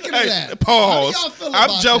 Speaking of that, Pause. how do y'all feel I'm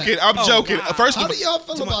about joking. that? I'm joking. wow. First How of do y'all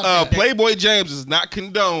feel about all, that? Playboy James does not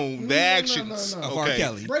condone the No, actions no. Of R.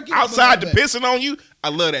 Kelly. Break it up a outside the little bit. pissing on you. I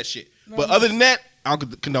love that shit. But other than that, I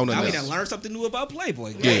don't condone none I of mean, I that. learned something new about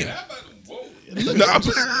Playboy. Yeah. Look, No, I'm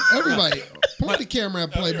everybody, point the camera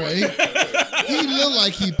at Playboy. He look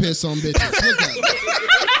like he pissed on bitches. Look at him.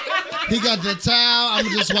 He got the towel. I'm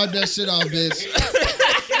gonna just wipe that shit off, bitch.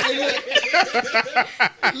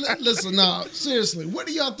 Listen, now, seriously, what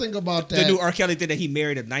do y'all think about that? The new R. Kelly thing that he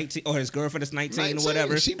married a 19 or his girlfriend is 19 or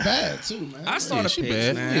whatever. She bad too, man. I saw the she picture,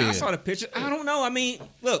 bad. man. Yeah. I saw the picture. I don't know. I mean,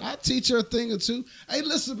 look. I teach her a thing or two. Hey,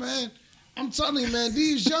 listen, man. I'm telling you, man,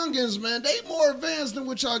 these youngins, man, they more advanced than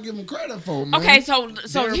what y'all give them credit for, man. Okay, so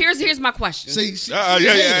here's my question. See, yeah.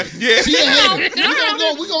 She a hater.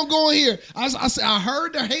 No. We gonna go in here. I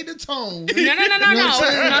heard the hated tone. No. You know what I'm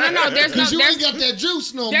saying? No. There's no. Because you There's, ain't got that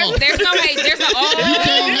juice no more. there's no hate. There's no. You Oh.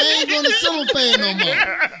 can't hang on the ceiling fan no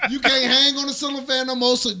more. You can't hang on the ceiling fan no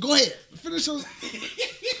more. So go ahead, finish your.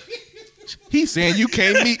 He's saying you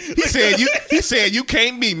can't meet. He said you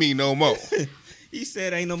can't meet me no more. He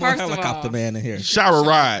said ain't no more First of helicopter all- man in here. Shower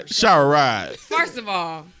ride. First of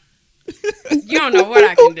all, You don't know what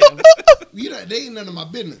I can do. They ain't none of my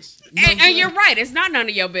business. You know what I'm And saying? you're right. It's not none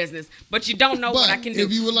of your business. But you don't know But what I can do.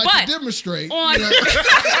 if you would like But to demonstrate, on-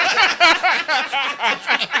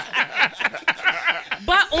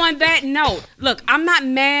 But on that note, look, I'm not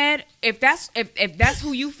mad if that's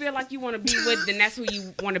who you feel like you want to be with, then that's who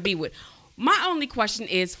you want to be with. My only question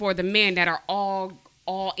is for the men that are all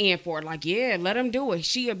in for it. Like, yeah, let him do it.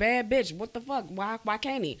 She a bad bitch. What the fuck? Why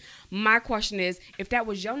can't he? My question is, if that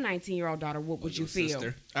was your 19-year-old daughter, what would you feel?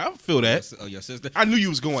 Sister. I feel that. Oh, your sister. I knew you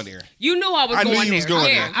was going there. You knew I was I going knew there. you was going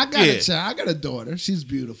Yeah. there. I got Yeah. a child. I got a daughter. She's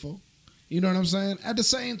beautiful. You know what I'm saying? At the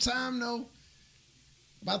same time, though,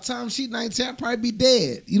 by the time she's 19, I'll probably be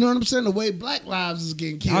dead. You know what I'm saying? The way Black lives is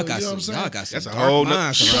getting killed. Y'all got you know what I'm some. saying? Y'all got some That's a dark whole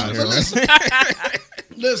minds nother- around But here.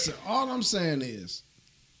 listen, all I'm saying is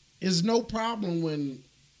no problem when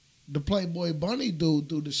the Playboy Bunny dude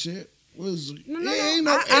do the shit. It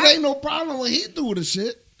ain't no problem when he do the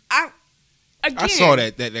shit. Again, I saw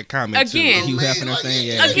that comment Again. too. Hugh Man, Hefner thing,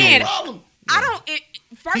 it yeah. ain't Again. no problem. I don't.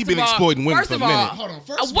 First He been of all, exploiting women first for a of all, minute. Hold on.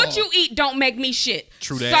 First of what all, you eat don't make me shit.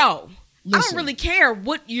 True that. So I Listen. don't really care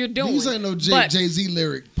what you're doing. These ain't no but Jay-Z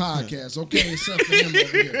lyric podcast, okay? Except for him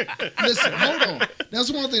over here. Listen, hold on.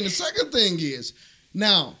 That's one thing. The second thing is,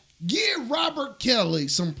 now, give Robert Kelly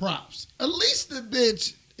some props. At least the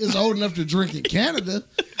bitch is old enough to drink in Canada.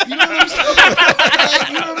 You know what I'm saying? Like,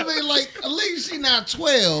 you know what I mean? Like, at least she not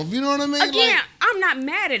 12. You know what I mean? Again, Like, I'm not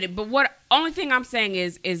mad at it, but what only thing I'm saying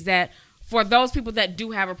is that for those people that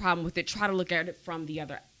do have a problem with it, try to look at it from the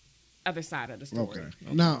other side of the story. okay.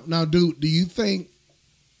 Now, do you think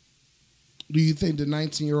the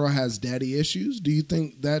 19-year-old has daddy issues? Do you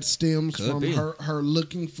think that stems Could from be. her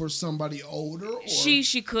looking for somebody older? Or? She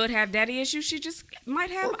could have daddy issues. She just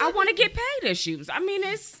might have I want to get paid issues. I mean,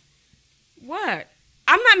 it's what?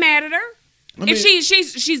 I'm not mad at her. I mean- If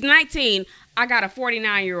she's 19, I got a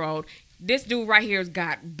 49-year-old. This dude right here's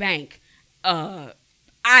got bank. I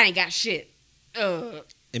ain't got shit.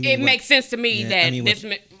 It makes sense to me that this.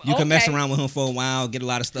 You can mess okay. around with him for a while, get a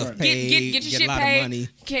lot of stuff Right. paid, Get your shit a lot paid. of money.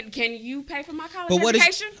 Can you pay for my college But what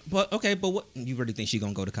education? But what? You really think she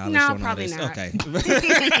gonna go to college? No, doing all probably this? not. Okay.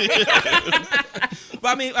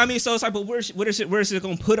 But I mean, so it's like, but where is it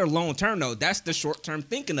gonna put her long term though? That's the short term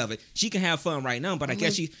thinking of it. She can have fun right now, but I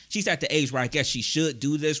guess she's at the age where I guess she should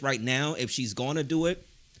do this right now if she's gonna do it.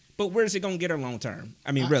 But where is it gonna get her long term?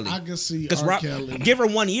 I mean, really? I can see Because R. Kelly. give her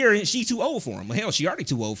 1 year and she's too old for him. Well, hell, she already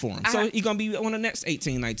too old for him. So he's gonna be on the next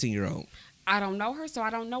 18, 19-year-old. I don't know her, so I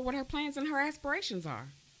don't know what her plans and her aspirations are.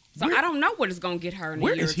 So I don't know what is going to get her in a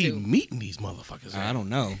Where year is or he two. meeting these motherfuckers at? I don't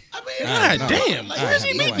know. I mean, God God damn. like, Where's he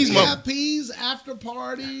I meeting have these no motherfuckers? VIPs, after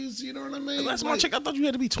parties. You know what I mean? Last time I Like, checked, I thought you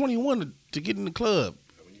had to be 21 to get in the club.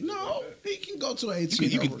 No, he can go to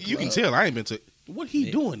 18. You can tell I ain't been to. What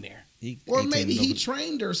he doing there? Or 18 maybe is he over.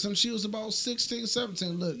 trained her since she was about 16,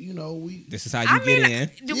 17. Look, we. This is how you I get mean,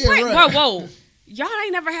 in. Yeah, wait, right. whoa. Y'all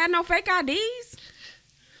ain't never had no fake IDs?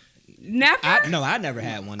 Never? I never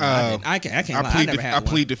had one. I can't lie. I never had I one.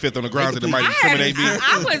 plead the fifth on the grounds that it plead- might discriminate me.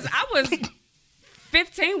 I was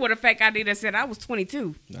 15 with a fake ID that said I was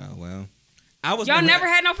 22. Oh well. I was Y'all never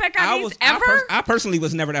had no fake IDs ever? I personally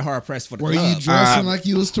was never that hard pressed for the Were club. you dressing like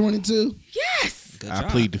you was 22? Yes. Good I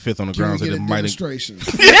job. plead the fifth on the Can we grounds that get a it might. demonstration?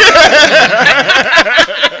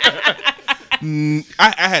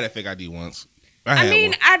 I had a fake ID once. I had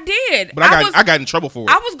one. I did. But I got in trouble for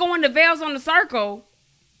it. I was going to Veils on the Circle.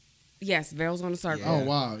 Yes, Veils on the Circle. Oh,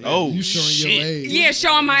 wow. Yeah, Oh, you showing shit. your age. Yeah,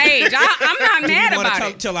 showing my age. I'm not mad You want about to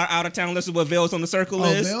it. tell our out of town listeners what Veils on the Circle Oh,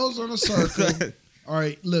 is? bells on a circle. All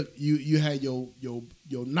right, look, you had your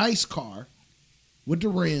nice car with the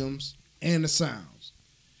rims and the sounds.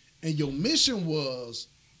 And your mission was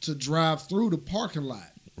to drive through the parking lot.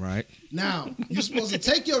 Right. Now, you're supposed to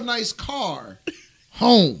take your nice car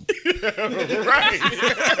home. Right.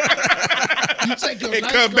 You take your And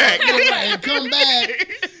nice come car back. and come back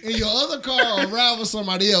in your other car or ride with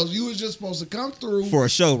somebody else. You was just supposed to come through. For a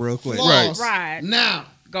show, real quick. floss. Right. Now,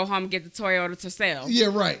 Go home and get the Toyota to sell. yeah,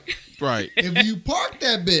 right. Right. If you park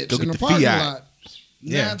that bitch Go in get the the parking Fiat. lot,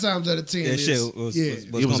 Yeah. 9 times out of 10, That it's, shit was It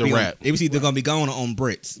was gonna a be wrap. It was either gonna be going or on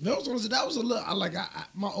bricks. That was a little.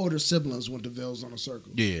 My older siblings went to Vales on a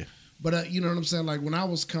Circle. Yeah. But you know what I'm saying? Like when I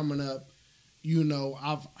was coming up,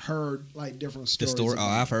 I've heard like different The stories. story. Oh,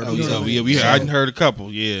 about I've heard. Oh, You know yeah, what I yeah, mean? I So- heard a couple.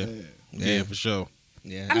 Yeah. Yeah. Yeah, for sure.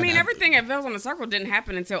 Yeah. I mean, everything at Veils on the Circle didn't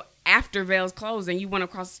happen until after Veils closed and you went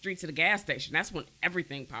across the street to the gas station. That's when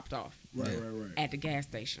everything popped off Right. at the gas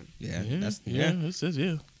station. Yeah. Yeah. That's yeah. It says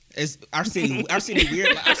yeah. It's our city weird. Our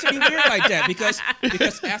city weird like that because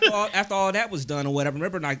after all that was done or whatever.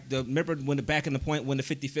 Remember when the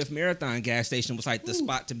 55th Marathon gas station was like the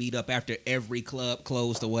spot to meet up after every club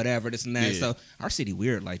closed or whatever, this and that. Yeah. So our city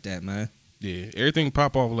weird like that, man. Yeah, everything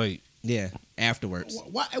pop off late. Yeah, afterwards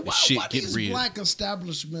Why shit get these real. black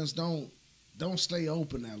establishments don't stay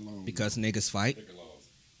open that long? because niggas fight.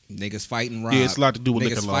 Niggas fight and rob. Yeah, it's a lot to do with niggas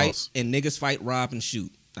liquor fight, laws. And niggas fight, rob, and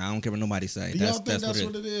shoot. I don't care what nobody say. Do y'all think that's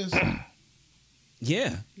what it is?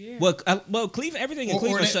 Yeah. Yeah. Well, Cleveland, everything in Or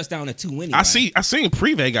Cleveland they- shuts down at 2 anyway. I seen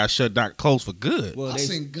Privé got shut down, closed for good. Well, I they,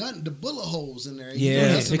 seen the bullet holes in there. Yeah, You know,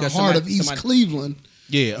 that's in the because heart of somebody- East Cleveland.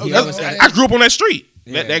 Yeah, He I- always got- I grew up on that street,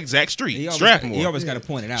 Yeah. that exact street, he always, Strathmore. He always got to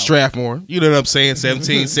point it out. Strathmore, you know what I'm saying?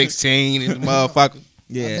 17, 16, and the motherfucker.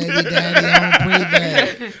 Yeah. My baby daddy on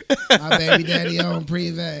Privé. My baby daddy on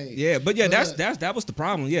Privé. Yeah, but yeah, that was the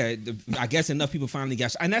problem. Yeah, I guess enough people finally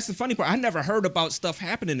got, and that's the funny part. I never heard about stuff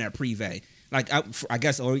happening at Privé. Like I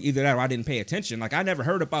guess, or either that or I didn't pay attention. Like I never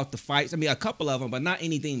heard about the fights. I mean, a couple of them, but not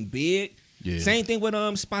anything big. Yeah. Same thing with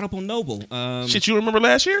Spot Up on Noble. Shit, you remember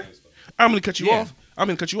last year? I'm gonna cut you Yeah. off.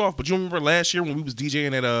 But you remember last year when we was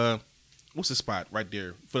DJing at what's the spot right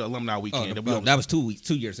there for the alumni weekend? That was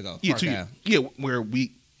 2 years ago. yeah, Park Ave. where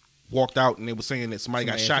we walked out and they were saying that somebody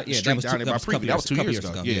got shot in the street down there by Privé. That was 2 years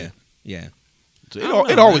ago. Yeah. So I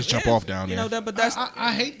don't it know, always man. jump off down You there. know that, but that's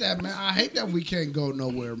I hate that, man. I hate that we can't go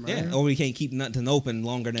nowhere, man. yeah. Or we can't keep nothing open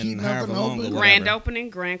longer than Keep however nothing long. open. Or Grand whatever. opening,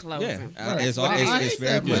 grand closing. Yeah, Right. it's all I it's hate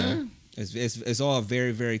very that, quick. man. It's all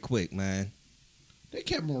very very quick, man. They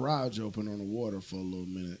kept Mirage open on the water for a little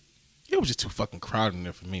minute. It was just too fucking crowded in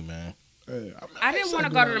there for me, man. I didn't want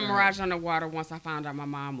to go to the Mirage on the water once I found out my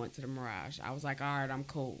mom went to the Mirage. I was like, all right, I'm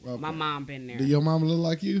cool. Okay. My mom been there. Do your mama look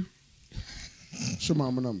like you? What's your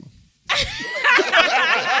mama number?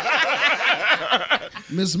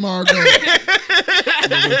 Miss Margot.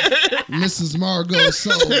 Mrs. Margot,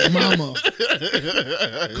 so mama,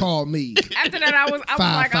 call me. After that, I was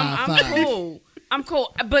like, I'm cool. I'm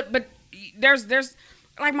cool. But there's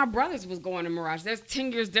like my brothers was going to Mirage. There's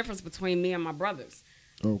 10 years difference between me and my brothers.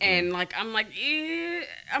 Okay. And like I'm like, I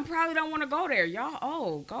probably don't want to go there.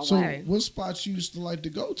 Y'all, go So away. what spots you used to like to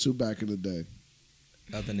go to back in the day?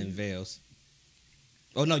 Other than Vales.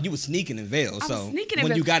 Oh no, you were sneaking in Vales. I was So sneaking in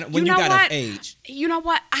when you Vales. got when You you know got what? of age, You know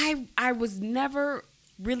what? I was never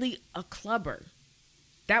really a clubber.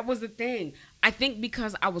 That was the thing. I think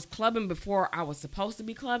because I was clubbing before I was supposed to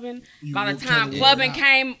be clubbing. You By were the time kinda clubbing worn out.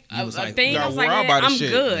 came You was a like, thing, you I got was like, wore out yeah, by the I'm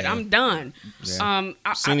shit. good. Yeah. I'm done.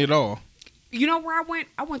 Yeah. Seen it all. You know where I went?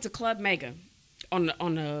 I went to Club Mega on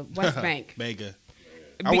the West Bank. Mega.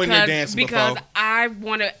 I went there dancing because before. I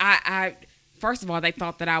wanted. I first of all, they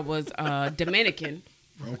thought that I was Dominican,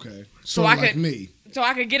 Okay. So So I like could- me. so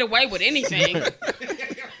I could get away with anything.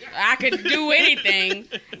 I could do anything,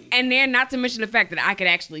 and then not to mention the fact that I could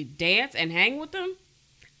actually dance and hang with them.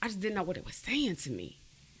 I just didn't know what it was saying to me.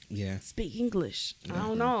 yeah, Speak English. I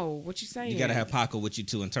don't know what you saying. you gotta have Paco with you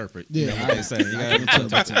to interpret. Yeah, you know what they say. You gotta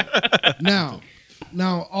interpret.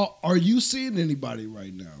 Now, are you seeing anybody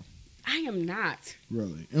right now? I am not.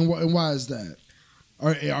 Really? And why is that?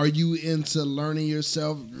 Are you into learning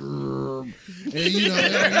yourself? And, you know,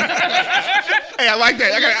 Hey, I like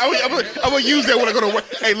that. I'm gonna use that when I go to work.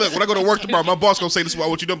 Hey, look, when I go to work tomorrow, my boss gonna say this is what I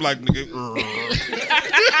want you to do. I'm like, nigga.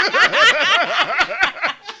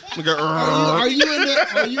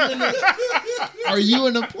 are you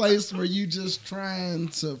in a place where you just trying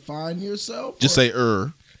to find yourself? Just say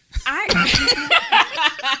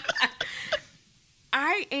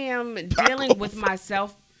I am dealing with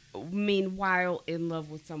myself, meanwhile in love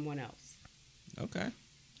with someone else. Okay,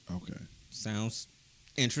 Okay. sounds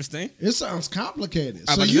interesting. It sounds complicated.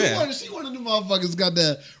 I So was you there. want? She one of the motherfuckers got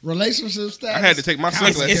the relationship status. I had to take my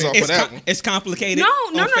sunglasses off for that one. It's complicated. No.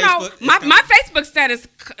 on Facebook. It's My Facebook status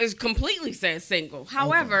is completely says single.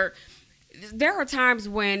 However, there are times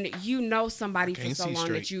when you know somebody for can't so see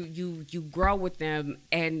long that straight. you grow with them,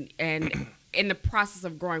 and in the process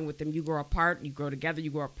of growing with them, you grow apart, you grow together, you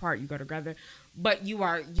grow apart, you grow together, but you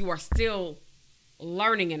are still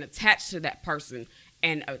learning and attached to that person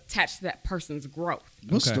and attached to that person's growth.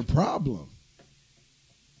 What's Okay. the problem?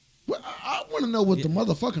 Well, I want to know what the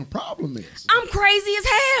motherfucking problem is. I'm crazy as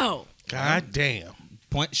hell. God damn.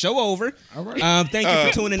 Point show over. All right. Thank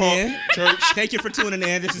you for tuning Paul in. Church. Thank you for tuning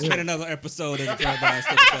in. This has been another episode of the Paradise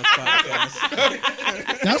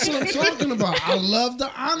Podcast. That's what I'm talking about. I love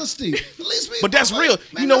the honesty. At least But that's real.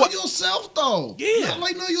 Man, You know know what? yourself though. Yeah.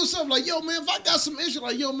 Like know yourself. Like yo, man, if I got some issues,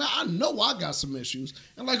 like yo, man, I know I got some issues.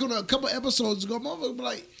 And like on a couple episodes ago, motherfucker be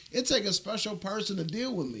like, it take a special person to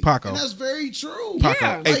deal with me. Paco. And that's very true. Paco.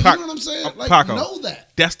 Yeah. Like, Hey, you Paco. know what I'm saying? Like Paco. know that.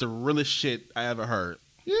 That's the realest shit I ever heard.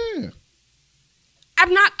 Yeah.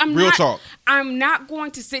 I'm Real not, talk. I'm not going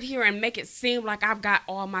to sit here and make it seem like I've got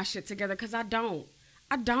all my shit together because I don't.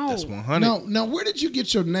 That's 100. Now, where did you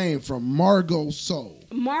get your name from? Margot Soul.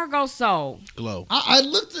 Margot Soul. Glow. I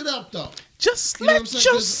looked it up though. Just You know what I'm let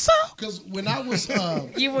saying? your soul Because when I was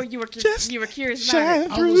You were Just you were curious shine.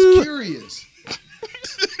 about it. I was curious.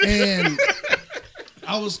 And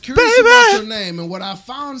I was curious about your name, and what I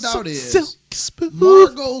found out is silk smooth.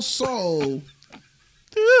 Margot Soul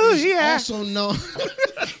Ooh, is yeah. also known.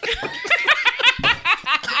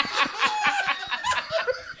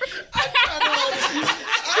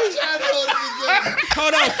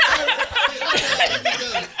 Hold on.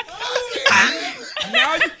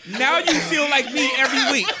 Now you feel like me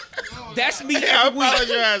every week. That's me I every week.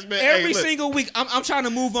 apologize, man. Every Hey, look. single week, I'm trying to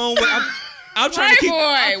move on. I'm trying to keep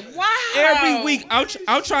Playboy. Wow. every week.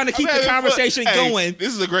 I'm trying to keep the having fun. conversation Hey, going.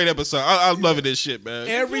 This is a great episode. I'm loving this shit, man.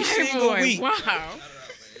 Every single Playboy. week. Wow.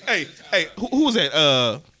 Hey, who was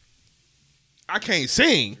that? I can't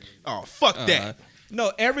sing. Oh, fuck that. No,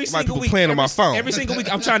 every Might single be week. playing on my phone. Every single week,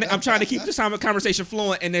 I'm trying to keep this conversation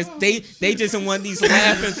flowing, and they just in one of these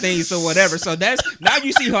laughing things or whatever. So that's now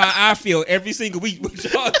you see how I feel every single week with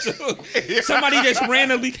y'all too. Somebody just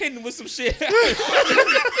randomly hitting with some shit.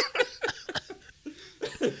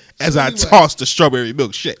 As I anyway. tossed the strawberry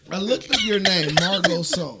milkshake. I looked at your name, Margot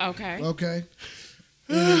Soul. Okay. Okay.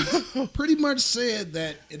 And it pretty much said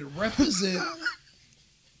that it represents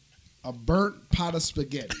a burnt pot of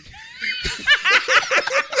spaghetti.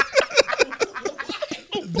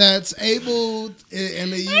 That's able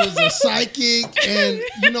and they use a psychic, and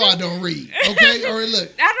you know I don't read. Okay, all right, look.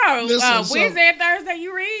 I know. Listen, so- Wednesday and Thursday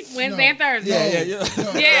you read? Wednesday and Thursday. Yeah.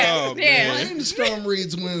 No. Yeah. Oh, yeah. Brainstorm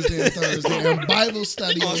reads Wednesday and Thursday, and Bible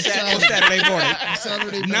study on Saturday morning.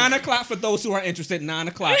 Saturday morning. 9 o'clock for those who are interested. 9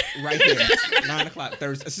 o'clock right here. 9 o'clock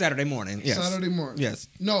Saturday morning. Yes. Saturday morning. Yes.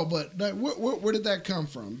 No, but like, where did that come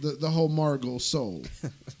from? The whole Margot Soul.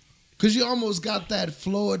 Because you almost got that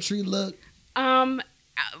floetry look.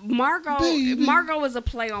 Baby. Margot is a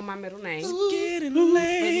play on my middle name. Getting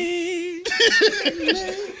late.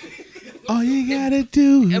 All you gotta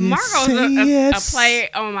do is Margot say is a yes. play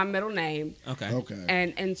on my middle name, Okay.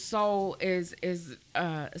 Okay. and soul is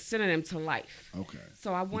a synonym to life. Okay.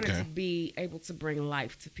 So I wanted Okay. to be able to bring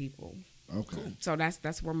life to people. Okay. So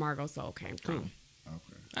that's where Margot Soul came from. Okay.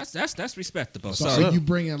 That's respectable. So So are you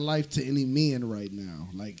bringing life to any men right now?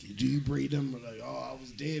 Like, do you bring them like, oh, I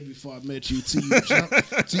was dead before I met you till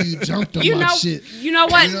you jumped on You my know, shit? you know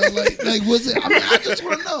what? You know, like was it? I mean, I just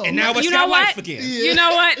want to know. and now it's You got know life what? again. Yeah. You know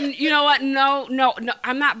what? You know what? No.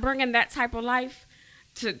 I'm not bringing that type of life.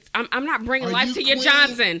 I'm not bringing Are life you to your Queen?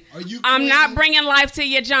 Johnson. Are you I'm Queen? not bringing life to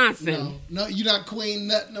your Johnson. No, you're not Queen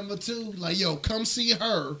Nut number 2. Like, yo, come see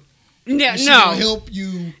her. Yeah, And she gonna no. help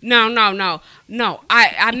you. No.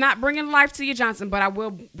 I'm not bringing life to your Johnson, but I will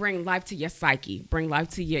bring life to your psyche, bring life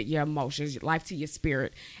to your emotions, life to your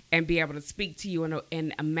spirit, and be able to speak to you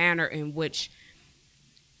in a manner in which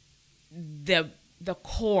the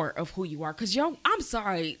core of who you are. Cause I'm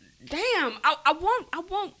sorry, damn, I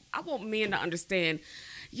want men to understand,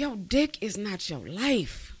 your dick is not your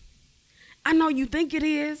life. I know you think it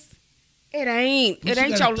is. It ain't. But It you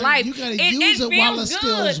ain't gotta your think- life. you gotta use it while feels it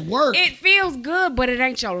still good. work. It feels good, but it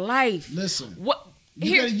ain't your life. Listen, What?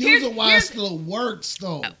 you gotta use it while it still works,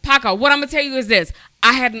 though. Paco, what I'm gonna tell you is this: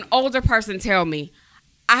 I had an older person tell me,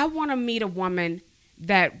 I want to meet a woman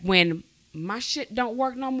that when my shit don't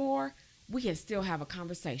work no more, we can still have a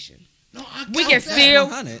conversation. No, I We got can that. still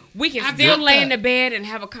 100. we can I still got lay in that. the bed and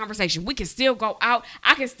have a conversation. We can still go out.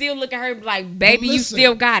 I can still look at her and be like, baby, you listen,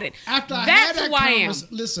 still got it. After I That's had who that I am.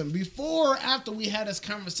 listen, before or after we had this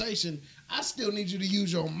conversation, I still need you to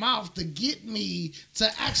use your mouth to get me to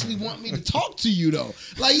actually want me to talk to you, though.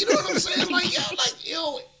 Like, you know what I'm saying?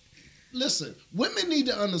 Yo, listen, women need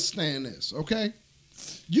to understand this, okay?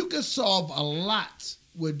 You can solve a lot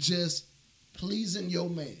with just pleasing your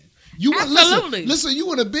man. You want- Absolutely. Listen, you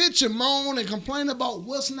want to bitch and moan and complain about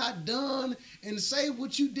what's not done and say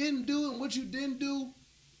what you didn't do and what you didn't do.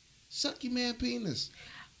 Suck your man penis.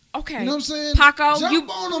 Okay. You know what I'm saying? Paco, Jump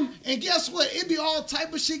on him, and guess what? It be all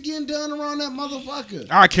type of shit getting done around that motherfucker.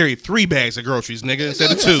 I carry 3 bags of groceries, nigga,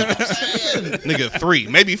 instead of 2. That's what I'm saying. Nigga, 3,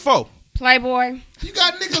 maybe 4. Playboy, You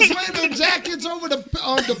got niggas laying their jackets over the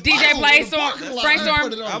DJ Brainstorm,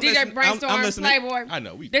 Brainstorm. DJ Brainstorm, I'm listening. Playboy. I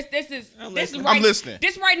know. This is listening. right. I'm listening.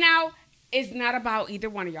 This right now is not about either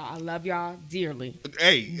one of y'all. I love y'all dearly.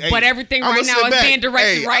 Hey, But everything I'ma right now sit is back. being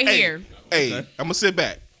directed Hey, right hey, here. Hey, Okay. I'm gonna sit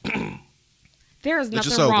back. There is Let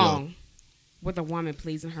your nothing soul wrong with a woman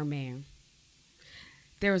pleasing her man.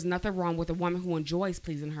 There is nothing wrong with a woman who enjoys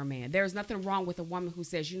pleasing her man. There is nothing wrong with a woman who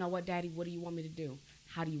says, you know what, daddy, what do you want me to do?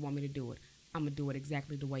 How do you want me to do it? I'm going to do it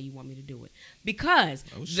exactly the way you want me to do it. Because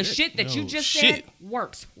the shit that you just said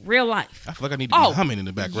works real life. I feel like I need to be humming in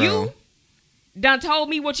the background. You done told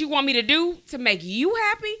me what you want me to do to make you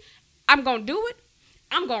happy. I'm going to do it.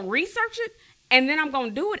 I'm going to research it. And then I'm going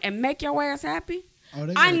to do it and make your ass happy.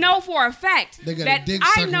 I know for a fact they got that a dick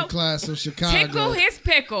sucking class in Chicago. Tickle his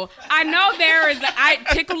pickle. I know there is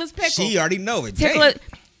tickle his pickle. She already know it. Tickle it.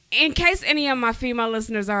 In case any of my female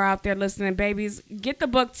listeners are out there listening, babies, get the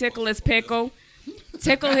book Tickle His Pickle.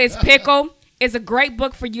 Tickle His Pickle is a great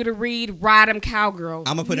book for you to read. Ride 'em Cowgirl.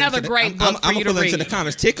 I'm gonna put another great book for you to read. I'm gonna put into the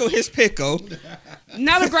comments. Tickle His Pickle.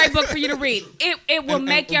 Another great book for you to read. It will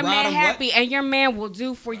make your man happy, and your man will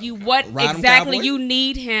do for you what exactly you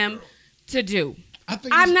need him to do.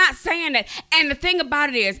 I'm not saying that. And the thing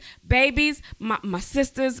about it is, babies, my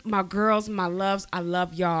sisters, my girls, my loves, I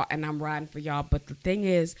love y'all, and I'm riding for y'all. But the thing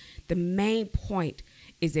is, the main point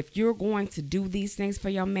is if you're going to do these things for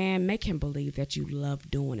your man, make him believe that you love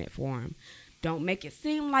doing it for him. Don't make it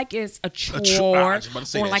seem like it's a chore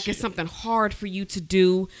or like it's something hard for you to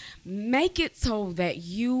do. Make it so that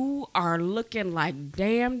you are looking like,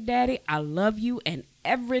 damn, daddy, I love you, and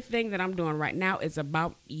everything that I'm doing right now is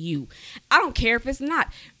about you. I don't care if it's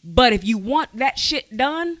not. But if you want that shit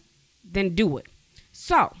done, then do it.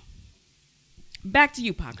 So, back to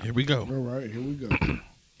you, Paco. Here we go. All right, here we go.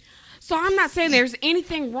 So I'm not saying there's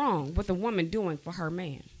anything wrong with a woman doing for her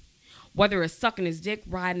man. Whether it's sucking his dick,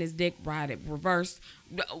 ride it reverse,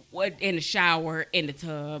 in the shower, in the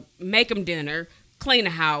tub, make him dinner, clean the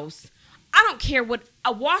house. I don't care what,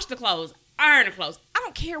 wash the clothes, iron the clothes. I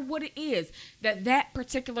don't care what it is that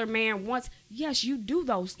particular man wants. Yes, you do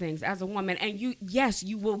those things as a woman, and you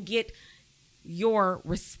will get your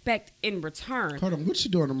respect in return. Hold on, what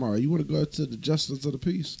you doing tomorrow? You want to go to the Justice of the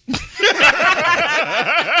Peace?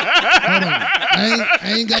 Hold on,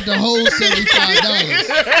 I ain't got the whole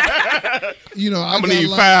 $75. You know, I'm gonna need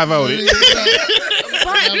 $5 on it.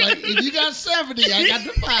 Like, if you got 70, I got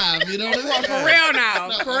the 5. You know what I mean? For real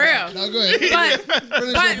now, for real. No, go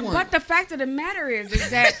ahead. But the fact of the matter is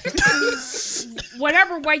that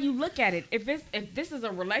whatever way you look at it, if this is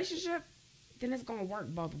a relationship, then it's gonna work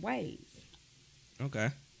both ways.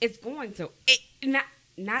 Okay. It's going to.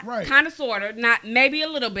 Not right. Kind of, sort of, not maybe a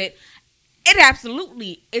little bit. It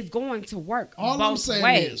absolutely is going to work all both I'm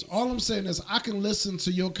ways. saying is I can listen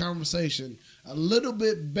to your conversation a little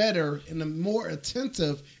bit better and more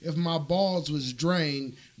attentive if my balls was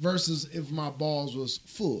drained versus if my balls was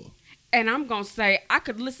full. And I'm going to say I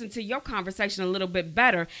could listen to your conversation a little bit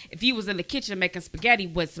better if you was in the kitchen making spaghetti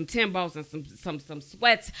with some Timbos and some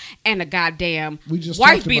sweats and a goddamn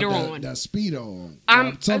wife beater on. That Speedo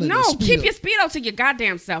on. No, keep your Speedo to your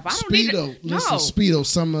goddamn self. I don't need it. Listen, Speedo,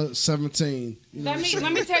 summer 17. Let me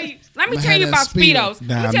tell you about Speedos. Let me tell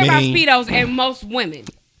you about Speedos and most women.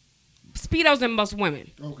 Speedos and most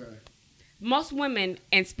women. Okay. Most women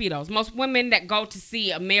and Speedos. Most women that go to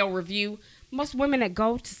see a male review. Most women that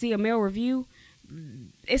go to see a male review,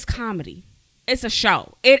 it's comedy. It's a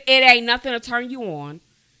show. It ain't nothing to turn you on.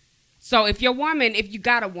 So if you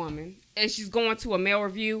got a woman and she's going to a male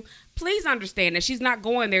review, please understand that she's not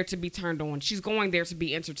going there to be turned on. She's going there to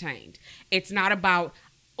be entertained. It's not about,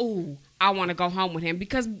 ooh, I want to go home with him.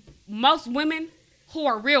 Because most women who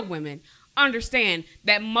are real women understand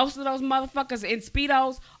that most of those motherfuckers in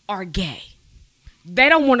Speedos are gay. They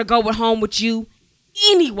don't want to go home with you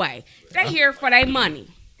anyway. They're here for their money.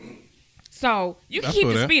 So you can keep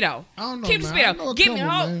the Speedo. I don't know, keep the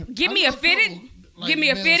Speedo. Give me a fitted. Give me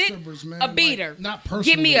a fitted, a beater. Not personally.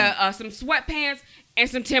 Give me some sweatpants and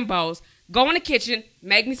some Timbos. Go in the kitchen.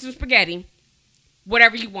 Make me some spaghetti.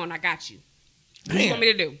 Whatever you want, I got you. What do you want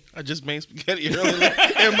me to do? I just made spaghetti earlier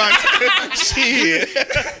in my shit.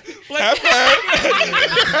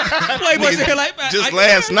 Playboy said like just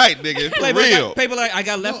last night, nigga. For real. People like I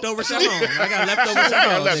got leftovers at home. I got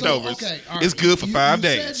leftovers. Okay, it's good for 5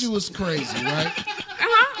 days. You said you was crazy, right?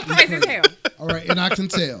 Crazy as hell. All right, and I can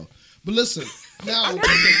tell. But listen, now what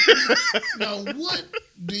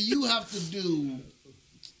do you have to do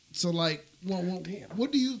to like?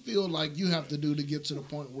 What do you feel like you have to do to get to the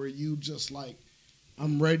point where you just like,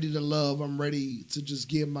 I'm ready to love. I'm ready to just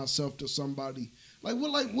give myself to somebody.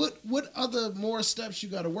 What other more steps you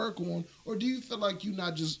got to work on, or do you feel like you're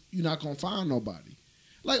not gonna find nobody?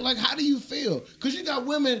 Like how do you feel? Because you got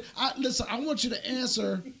women. I want you to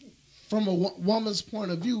answer from a woman's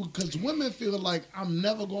point of view, because women feel like I'm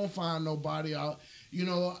never gonna find nobody. I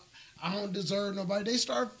don't deserve nobody. They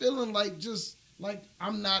start feeling like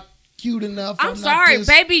I'm not cute enough. I'm sorry,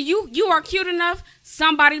 baby. You are cute enough.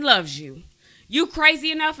 Somebody loves you. You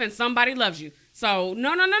crazy enough, and somebody loves you. So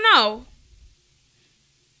no.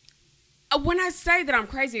 When I say that I'm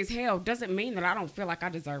crazy as hell, doesn't mean that I don't feel like I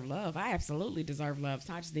deserve love. I absolutely deserve love.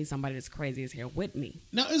 So I just need somebody that's crazy as hell with me.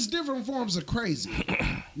 Now, it's different forms of crazy.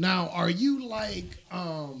 Now, are you like,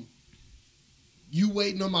 you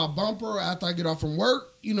waiting on my bumper after I get off from work?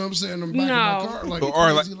 You know what I'm saying? I'm back in my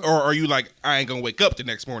car. Like, or are you like, I ain't gonna wake up the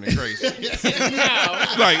next morning crazy? No.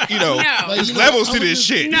 Like, No. there's levels to this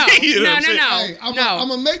shit. No. You know what I'm saying? Hey, I'm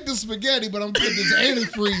gonna make the spaghetti, but I'm putting this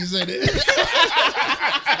antifreeze in it.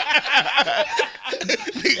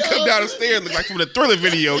 Nigga come down the stairs look like from the Thriller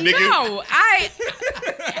video, nigga. No,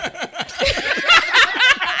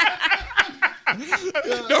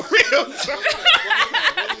 No, real time.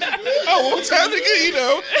 Oh, one time,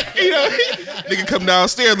 nigga, nigga come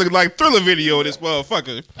downstairs looking like Thriller video of this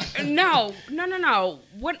motherfucker. No.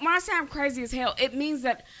 When I say I'm crazy as hell, it means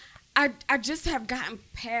that I just have gotten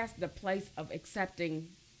past the place of accepting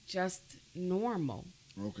just normal.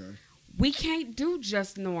 Okay. We can't do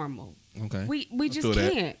just normal. Okay. We just feel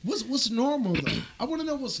that. can't. What's normal though? I want to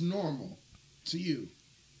know what's normal to you.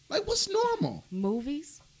 Like, what's normal?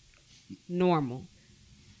 Movies, normal.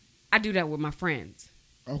 I do that with my friends.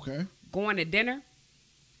 Okay. Going to dinner,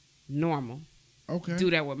 normal. Okay.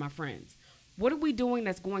 Do that with my friends. What are we doing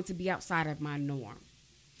that's going to be outside of my norm?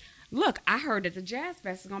 Look, I heard that the Jazz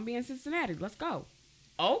Fest is going to be in Cincinnati. Let's go.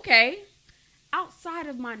 Okay. Outside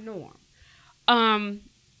of my norm.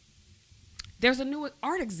 There's a new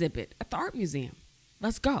art exhibit at the art museum.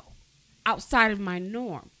 Let's go. Outside of my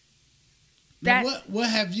norm. Now, what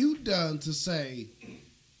have you done to say,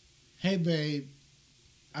 hey, babe,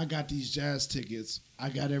 I got these jazz tickets. I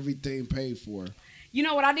got everything paid for. You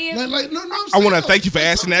know what I did? No, I'm I saying, want to thank you for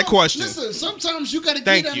asking that question. Listen, sometimes you got to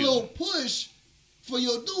Thank give that you. little push for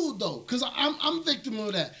your dude though, because I'm victim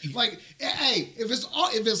of that. Like, hey, if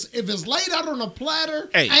it's laid out on a platter,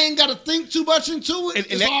 Hey. I ain't got to think too much into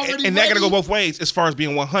it. And that got to go both ways as far as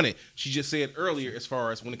being 100. She just said earlier, as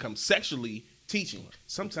far as when it comes sexually teaching,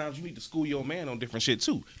 sometimes you need to school your man on different shit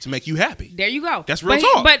too to make you happy. There you go. That's real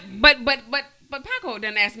but talk. But Paco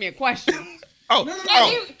didn't ask me a question.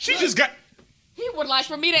 She just got. He would like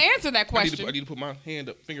for me to answer that question. I need to put my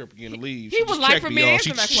finger up again to leave. He She would just like checked for me, me to y'all.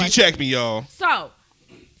 answer that She question. checked me, y'all. So,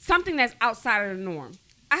 something that's outside of the norm.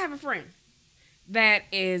 I have a friend that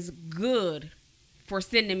is good for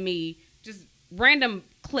sending me just random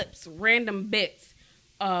clips, random bits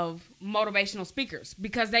of motivational speakers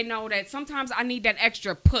because they know that sometimes I need that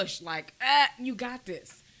extra push. Like, you got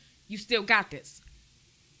this. You still got this.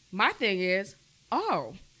 My thing is,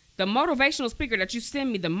 the motivational speaker that you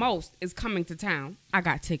send me the most is coming to town. I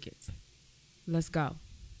got tickets. Let's go.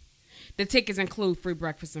 The tickets include free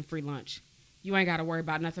breakfast and free lunch. You ain't got to worry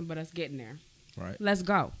about nothing but us getting there. Right. Let's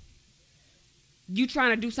go. You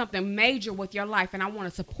trying to do something major with your life, and I want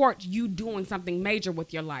to support you doing something major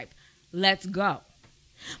with your life. Let's go.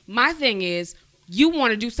 My thing is, you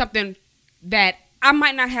want to do something that I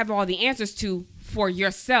might not have all the answers to for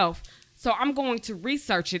yourself, so I'm going to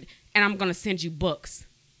research it, and I'm going to send you books,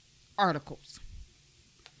 articles,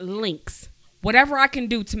 links, whatever I can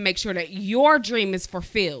do to make sure that your dream is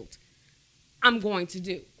fulfilled, I'm going to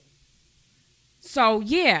do. So,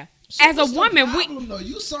 yeah, So as a what's the woman, problem, though?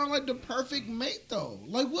 You sound like the perfect mate, though.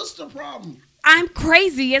 Like, what's the problem? I'm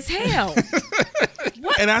crazy as hell.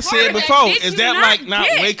 What And I part said of that before, did is you that like not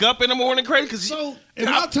get? wake up in the morning crazy? Because So, if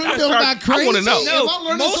I turned them back I crazy, want to know. if I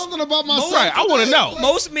learned something about myself, Right, I wanna today, know. like,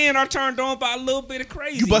 Most men are turned on by a little bit of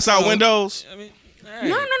crazy. You bust out so, windows. I mean,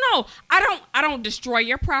 No. I don't destroy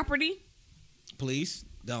your property. Please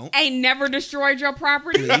don't. Ain't never destroyed your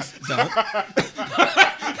property. Please don't.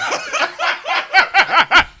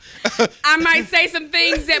 I might say some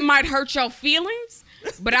things that might hurt your feelings,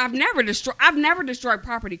 but I've never destroyed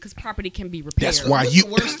property because property can be repaired. That's why what's you the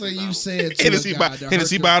worst thing you said to Hennessy, a guy that hurt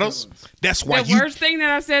Hennessy your bottles. feelings? That's why The you worst thing that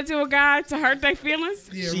I've said to a guy to hurt their feelings.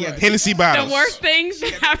 Yeah, She right. Hennessy The bottles. worst things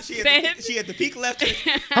that I've said. She at the peak left.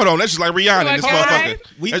 Hold on, that's just like Rihanna. To a This guy.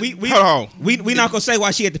 motherfucker. Hold on. We not gonna say why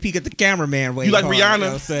she at the peak at the cameraman way. You like hard, Rihanna? You know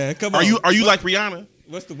what I'm saying? Come on. Are you like Rihanna?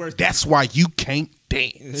 What's the worst? That's why you can't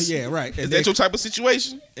dance. Yeah, right. Is that your type of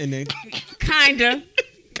situation? And then Kinda,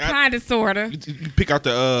 sorta. You pick out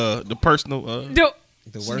the personal. the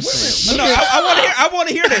worst thing. No, I want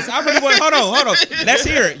to hear this. I really want. Hold on. Let's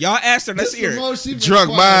hear it. Y'all asked her. Let's hear it. Drug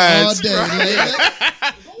minds. Drug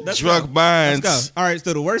Let's minds. go. All right.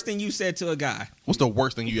 So the worst thing you said to a guy. What's the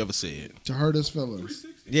worst thing you ever said? To hurt his feelings.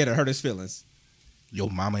 Yeah, to hurt his feelings. Your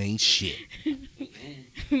mama ain't shit.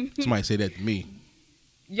 Somebody say that to me.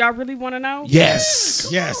 Y'all really want to know? Yes.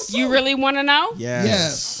 Yes. You really want to know?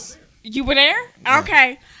 Yes. You were there?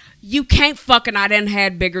 Okay. You can't fucking. I done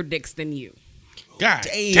had bigger dicks than you. God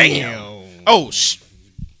Damn. damn. Oh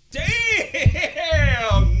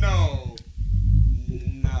Damn. No.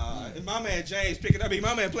 man James picking up.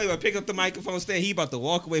 My man Playboy pick up the microphone stand. He about to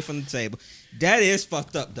walk away from the table. That is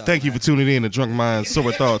fucked up, though. Thank you for tuning in to Drunk Minds,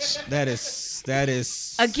 Sober Thoughts. That is.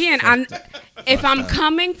 Again, if I'm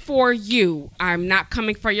coming for you, I'm not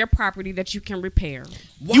coming for your property that you can repair.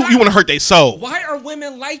 You want to hurt their soul. Why are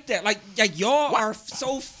women like that? Like y'all are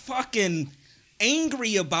so fucking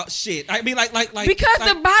angry about shit. I mean, like because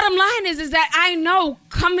the bottom line is that I know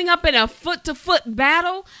coming up in a foot-to-foot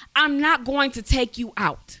battle, I'm not going to take you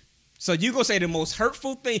out. So you gonna say the most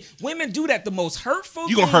hurtful thing? Women do that. The most hurtful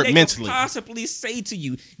you gonna thing hurt they mentally. can possibly say to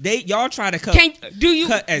you. Y'all try to cut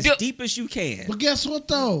as deep as you can. But guess what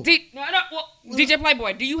though? DJ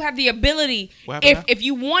Playboy, do you have the ability if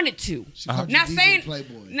you wanted to? Not DJ saying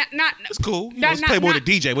Playboy. Not it's cool. It's Playboy the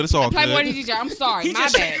DJ, but it's all Playboy good. the DJ. I'm sorry, my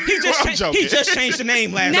bad. He just changed the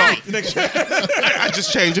name last week. I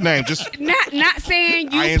just changed the name. Just not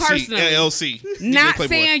saying you INC, personally. LLC. Not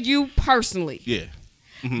saying you personally. Yeah.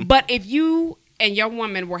 Mm-hmm. But if you and your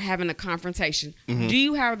woman were having a confrontation, do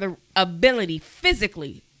you have the ability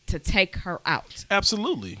physically to take her out?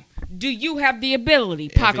 Absolutely. Do you have the ability,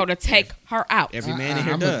 Paco, to take her out? Every man in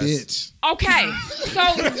here I'm does. a bitch. Okay,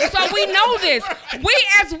 so we know this. We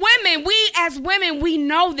as women, we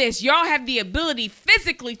know this. Y'all have the ability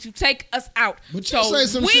physically to take us out. But you say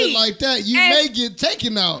some shit like that, you may get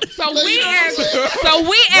taken out. So like, we as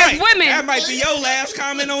Right. women, that might be your last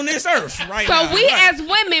comment on this earth, right? so now. we Right. as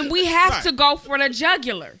women, we have to go for the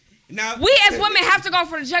jugular. Now, We as women have to go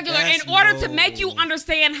for the jugular in order to make you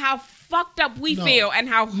understand how fucked up we feel and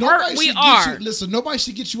how hurt we are. Nobody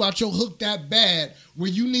should get you out your hook that bad where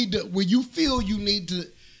you feel you need to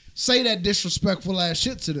say that disrespectful ass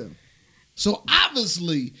shit to them. So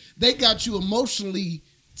obviously they got you emotionally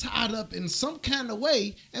tied up in some kind of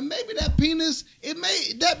way, and maybe that penis,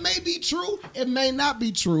 that may be true, it may not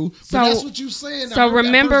be true. But that's what you're saying. So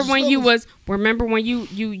remember when you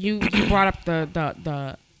brought up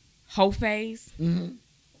the hoe phase? Mm-hmm.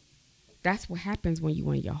 That's what happens when you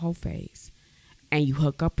in your whole phase and you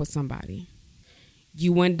hook up with somebody.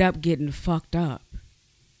 You end up getting fucked up,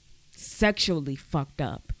 sexually fucked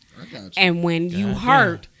up. I got you. And when you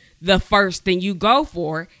hurt, the first thing you go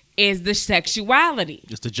for is the sexuality.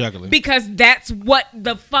 Just the juggling. Because that's what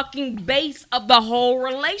the fucking base of the whole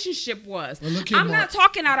relationship was. Well, look here, I'm not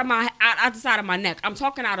talking out the side of my neck. I'm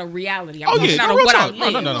talking out of reality. I'm Oh, talking yeah. out Real of what talk. I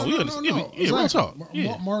live. No. Yeah, real talk.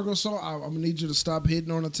 Yeah. Margo, so I'm going to need you to stop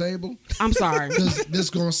hitting on the table. I'm sorry. Because this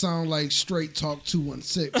going to sound like Straight Talk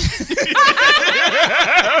 216.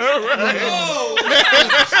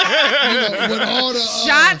 With all the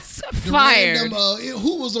Shots fired. Random,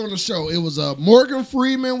 who was on the show? It was Morgan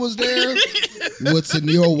Freeman was there. What's in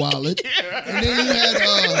your wallet? And then you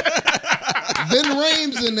had Vin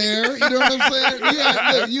Rames in there. You know what I'm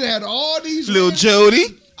saying? You had all these. Lil Jody.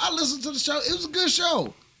 I listened to the show. It was a good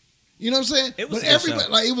show. You know what I'm saying? It was but a good everybody,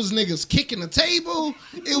 show. like, it was niggas kicking the table.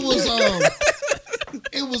 It was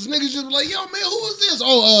it was niggas just like, yo, man, who was this?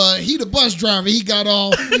 Oh, he the bus driver. He got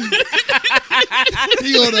off.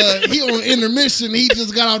 He on intermission. He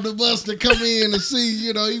just got off the bus to come in and see.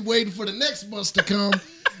 You know, he waiting for the next bus to come.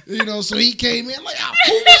 You know, so he came in like,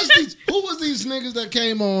 who was these niggas that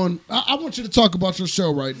came on? I want you to talk about your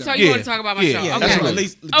show right now. So you want to talk about my show? Yeah, Okay. that's at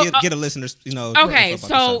least get a listener, you know. Okay, talk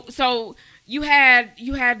about the show. so you had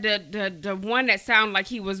the one that sounded like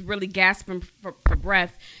he was really gasping for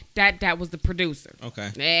breath. That was the producer. Okay.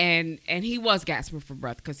 And he was gasping for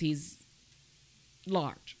breath because he's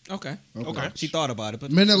large. Okay. Okay. She thought about it,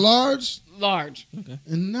 but Men at large, Large.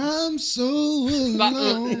 and I'm so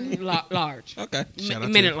alone. Large. okay. Shout out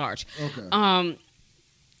Men to at large. Okay.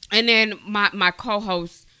 And then my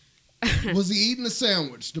co-host. Was he eating a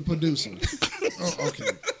sandwich? The producer. Oh, okay.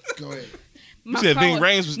 Go ahead. You said Ving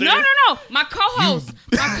Rhames was there? No. My co-host.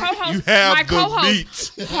 You have my the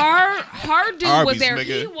co-host. beat. Her dude Arby's, was there.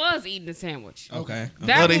 nigga. He was eating a sandwich. Okay.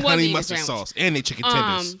 That Love they one was honey eating a mustard sandwich. sauce and they chicken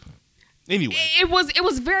tenders. Anyway. It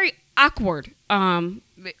was very awkward.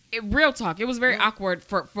 Real talk. It was very awkward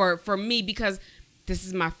for me because this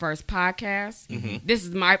is my first podcast. Mm-hmm. This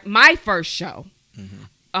is my first show.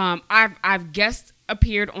 Mm-hmm. I've guest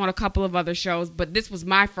appeared on a couple of other shows, but this was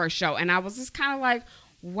my first show, and I was just kind of like,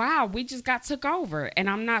 wow, we just got took over, and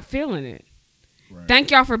I'm not feeling it. Right.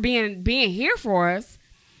 Thank y'all for being here for us,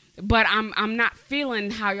 but I'm not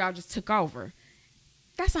feeling how y'all just took over.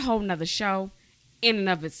 That's a whole nother show in and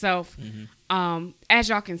of itself. As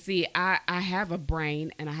y'all can see, I have a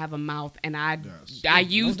brain and I have a mouth, and I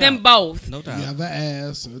use them both. No doubt. You have an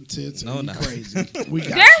ass and tits and No, you no. crazy. We got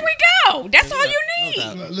There you. we go. That's all you need.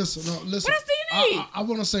 doubt. Listen. What else do you need? I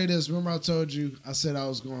want to say this. Remember, I told you I said I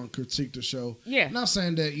was going to critique the show. Yeah. Not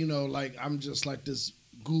saying that like I'm just like this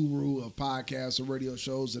guru of podcasts or radio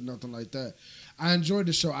shows and nothing like that. I enjoyed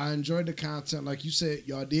the show. I enjoyed the content. Like you said,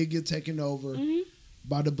 y'all did get taken over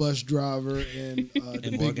by the bus driver and the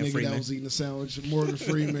big Morgan nigga Freeman. that was eating the sandwich, Morgan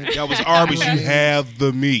Freeman. That was Arby's. You have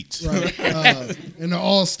the meat. Right. And the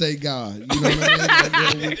Allstate guy. You know what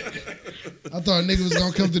I mean? Like, I thought a nigga was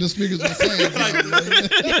gonna come to the speakers and say it.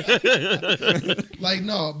 Like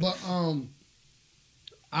no, but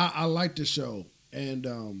I like the show, and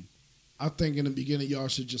I think in the beginning y'all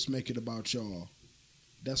should just make it about y'all.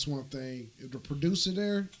 That's one thing. If the producer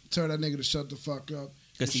there, tell that nigga to shut the fuck up.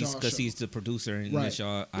 Because he's the producer and Right. that's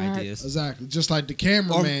y'all ideas. Exactly. Just like the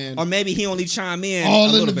cameraman. Or maybe he only chime in all a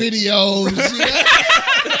in little the bit. videos.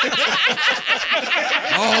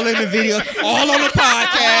 All in the video, all on the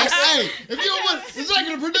podcast. Hey, if you don't want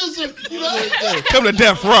executive producer, you know. Come to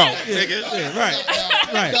death row, nigga. Yeah, right.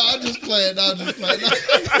 Right. No, I'm just playing. No,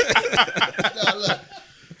 look.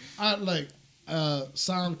 I like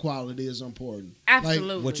sound quality is important.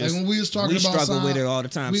 Absolutely. Which Like is- when we was talking we about struggle sound, with it all the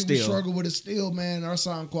time we still. struggle with it still, man. Our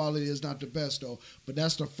sound quality is not the best though. But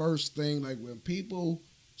that's the first thing. Like when people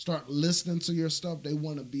start listening to your stuff, they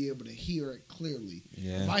want to be able to hear it clearly.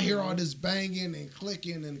 Yeah. If I hear all this banging and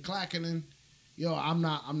clicking and clacking, I'm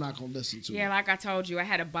not gonna listen to it. Yeah, like I told you, I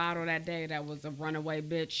had a bottle that day that was a runaway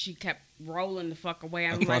bitch. She kept rolling the fuck away.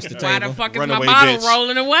 I'm Across like, the why table. the fuck is Runaway my bottle bitch.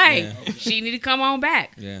 rolling away? Yeah. She need to come on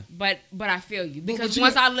back. Yeah. But I feel you because but you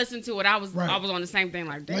once got- I listened to it, I was Right. on the same thing.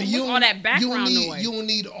 Like, damn, Like, what's all that background noise? You don't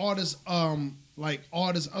need all this like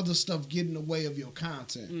all this other stuff getting in the way of your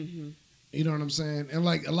content. Mm-hmm. You know what I'm saying? And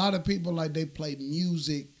like a lot of people, like they play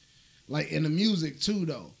music, like in the music too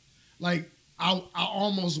though. Like I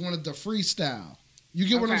almost wanted to freestyle. You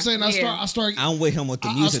get what I'm Okay, saying? yeah. I start I'm with him with the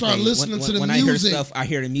I music. start thing. listening when, to the when I hear music. stuff, I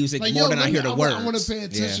hear the music like, more yo, than I hear the words. I want to pay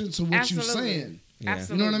attention to what you're Absolutely. saying. Yeah.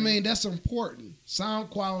 Absolutely. You know what I mean? That's important.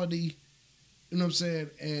 Sound quality, you know what I'm saying?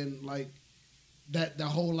 And like that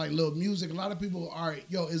whole like little music. A lot of people, all right,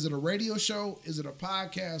 yo, is it a radio show? Is it a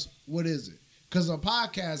podcast? What is it? Because a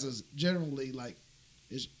podcast is generally like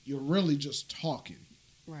you're really just talking.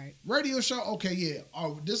 Right. Radio show, okay, yeah.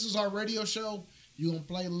 Oh, this is our radio show. You gonna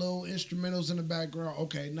play little instrumentals in the background?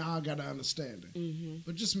 Okay, now I gotta understand it. Mm-hmm.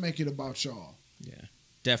 But just make it about y'all. Yeah,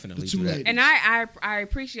 definitely. The two do that. ladies. And I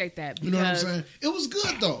appreciate that because You know what I'm saying? It was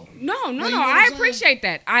good though. No, Like, you know what I I'm saying? appreciate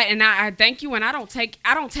that. I thank you, and I don't take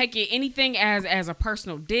it anything as a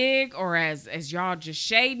personal dig or as y'all just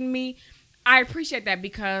shading me. I appreciate that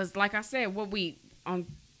because, like I said, what we on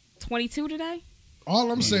 22 today.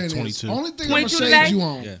 All I'm saying is, 22. only thing I'm gonna 22 shade today? you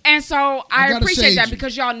on. Yeah. And so I I gotta appreciate shade that you.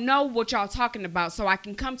 because y'all know what y'all talking about, so I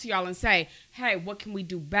can come to y'all and say, hey, what can we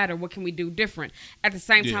do better? What can we do different? At the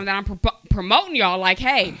same time that I'm promoting y'all, like,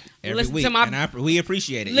 hey, Every listen week, to my and we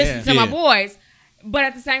appreciate it. listen yeah. to my Yeah. boys. But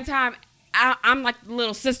at the same time, I'm like the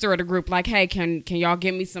little sister of the group. Like, hey, can y'all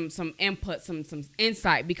give me some input, some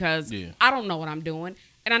insight because I don't know what I'm doing,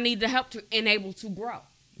 and I need the help to enable to grow.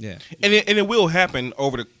 Yeah. And it will happen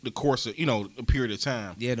over the course of, a period of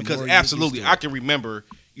time. Yeah, the because more you get absolutely, used to I it. can remember,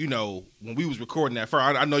 when we was recording that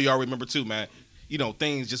first. I know y'all remember too, man.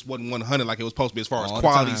 Things just wasn't 100 like it was supposed to be as far as All the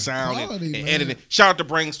quality time. sound Quality, and man. editing. Shout out to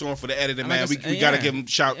Brainstorm for the editing, And man. like I We said, got to yeah. give him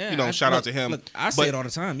shout out to him. Look, I say But it all the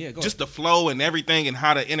time. Yeah, go just the flow and everything and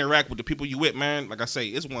how to interact with the people you with, man. Like I say,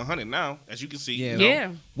 it's 100 now, as you can see. Yeah.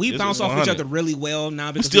 Yeah. We This bounce is off each 100. other really well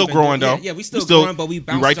now. Because still we've been growing, doing- though. Yeah, we We still still- growing, but we we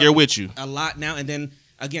bounce right there up with you. a lot now. And then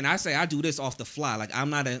again, I do this off the fly. Like I'm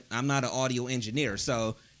not an audio engineer,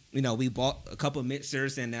 so we bought a couple of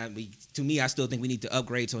mixers, and to me, I still think we need to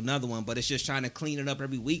upgrade to another one. But it's just trying to clean it up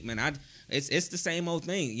every week, man. It's the same old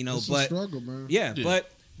thing, It's a But struggle, man. yeah, Yeah.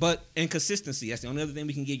 but in consistency, that's the only other thing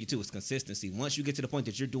we can give you too is consistency. Once you get to the point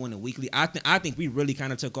that you're doing it weekly, I think we really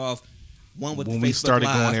kind of took off. One with When the we Facebook started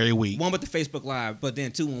Live, going every week. One with the Facebook Live, but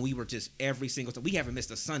then two when we were just every single time. We haven't missed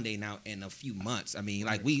a Sunday now in a few months. I mean,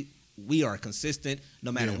 like we are consistent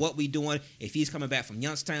no matter Yeah. what we doing. If he's coming back from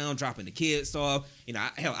Youngstown, dropping the kids off,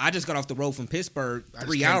 I just got off the road from Pittsburgh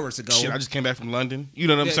 3 hours ago. Shit, I just came back from London. You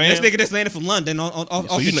know what I'm Yeah, saying? This nigga just landed from London off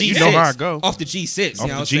So the you G6. know how I go. Off the G6. Off You know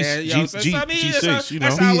the what I'm G- saying? You know what I'm saying? So, I mean, G6,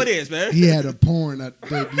 that's how it is, man. He had a porn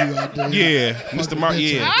debut out there. Yeah, Fucking Mr. Mark.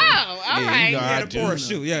 bitch Yeah, out Oh, all Yeah, right. you know He I had a do. porn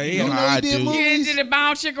shoe. Yeah, he You had know a how I he did do. movies? You did it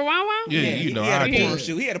bounce chicka wow wow? Yeah, he how had I a do. porn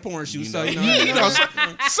shoe. He had a porn shoe. So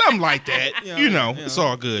Something like that. It's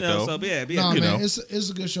all good though. So yeah, Nah, You man, know. it's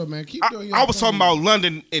a good show, man. Keep doing your I was thing. talking about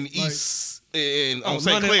London and East and on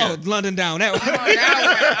St. London, Clair. London down that way.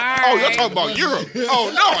 Oh, you're talking about Europe.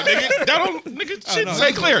 Oh no, nigga, that don't, nigga, shit, no,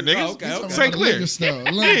 St. Clair, nigga. oh, okay, okay. St. Clair. Liquor store,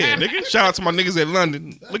 Yeah, London. nigga. Shout out to my niggas at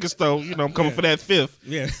London liquor store. I'm coming for that fifth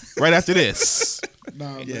Yeah. right after this.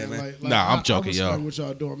 Nah, Yeah, man. man. Like, Nah, I'm joking, I respect yo. what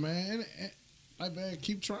y'all doing, man. And Like, man,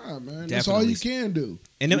 keep trying, man. That's all you can do.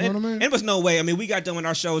 And you know what I mean? And it was no way. I mean, we got done with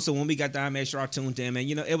our show, so when we got done, I made sure I tuned in. And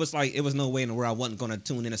it was no way in the world I wasn't going to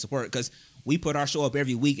tune in and support because we put our show up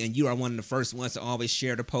every week, and you are one of the first ones to always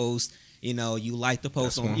share the post. You like the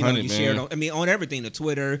post on, you share it on, on everything, the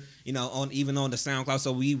Twitter, even on the SoundCloud.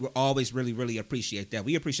 So we always really, really appreciate that.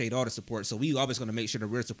 We appreciate all the support. So we always going to make sure that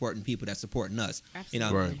we're supporting people that's supporting us.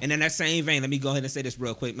 Absolutely. Right. And in that same vein, let me go ahead and say this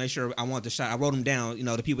real quick. Make sure I wrote them down.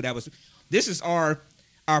 The people that was. This is our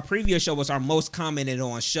previous show was our most commented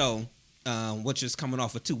on show, which is coming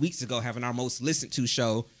off of 2 weeks ago, having our most listened to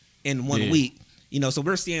show in 1 week. So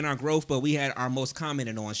we're seeing our growth, but we had our most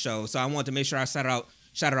commented on show. So I wanted to make sure I shout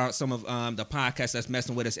out some of the podcasts that's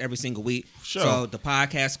messing with us every single week. Sure. So the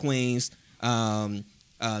Podcast Queens,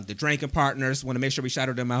 the Drinking Partners, want to make sure we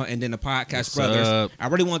shout them out, and then the Podcast What's Brothers. up? I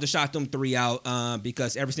really wanted to shout them three out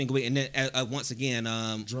because every single week, and then once again,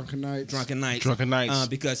 Drunken Nights.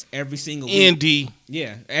 because every single week, Andy.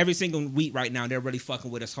 yeah, every single week right now, they're really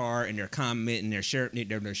fucking with us hard, and they're commenting, they're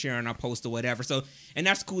sharing our posts or whatever. So, and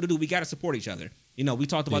that's cool to do. We got to support each other. We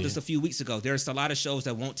talked about this a few weeks ago. There's a lot of shows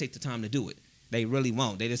that won't take the time to do it. They really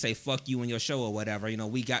won't. They just say fuck you and your show or whatever.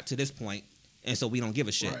 We got to this point, and so we don't give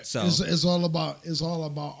a shit. Right. So it's all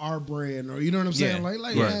about our brand, or you know what I'm saying? Yeah.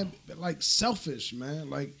 Like Right. man, like selfish, man.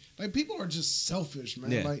 Like people are just selfish,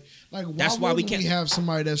 man. Yeah. Like That's why we can't- we have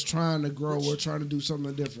somebody that's trying to grow or trying to do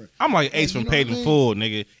something different. I'm like Ace you from know Paid what I in mean? Full,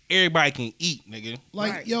 nigga. Everybody can eat, nigga.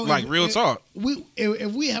 Like Right. yo, Like, real talk.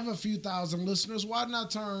 If we have a few thousand listeners, why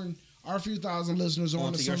not turn our few thousand listeners on to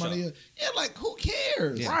Onto your somebody show. else? Yeah, like who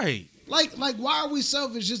cares? Yeah. Right. Like why are we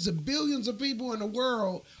selfish? It's the billions of people in the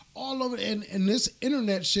world all over, and this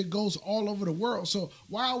internet shit goes all over the world. So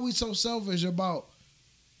why are we so selfish about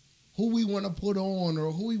who we want to put on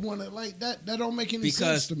or who we want to like? That don't make any sense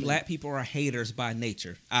because to me. black people are haters by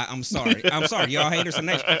nature. I'm sorry. Y'all haters by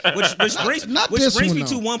nature. Which brings this me one,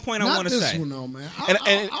 to though. one point I Not want to this say. one, though, man. And-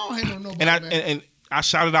 I don't hate on nobody, And I man. and I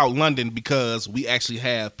shouted out London because we actually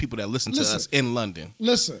have people that listen to Listen. us in London.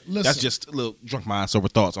 listen. That's just a little drunk mind sober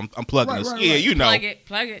thoughts. I'm plugging Right, this. right, Yeah, right. you know.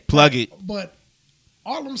 Plug it. Plug it. But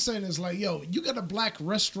all I'm saying is like, yo, you got a black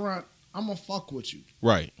restaurant, I'm gonna fuck with you.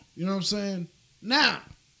 Right. You know what I'm saying? Now,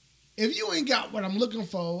 if you ain't got what I'm looking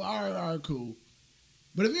for, all right, cool.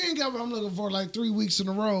 But if you ain't got what I'm looking for like 3 weeks in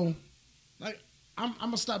a row, like I'm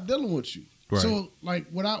gonna stop dealing with you. Right. So like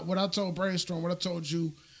what I told Brainstorm, what I told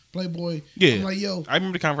you, Playboy, Yeah. I'm like, yo, I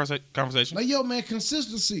remember the conversation. like yo, man,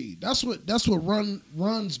 consistency. That's what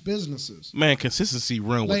runs businesses. Man, consistency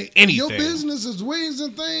run with Like anything. your business is wings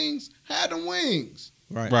and things, have them wings.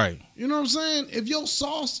 Right. You know what I'm saying? If your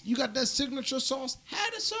sauce, you got that signature sauce,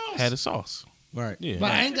 have the sauce. Had a sauce. Right. Yeah.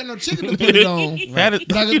 But I ain't got no chicken to put it on. Had it,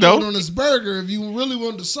 But I you can put know, it on this burger if you really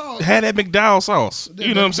want the sauce. had that McDowell sauce.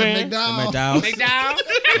 You know what I'm The saying? McDowell.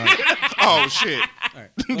 McDowell's. Oh shit.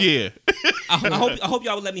 Yeah. I hope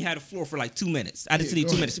y'all would let me have the floor for like 2 minutes. I just Yeah, need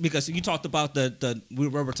go 2 minutes because you talked about we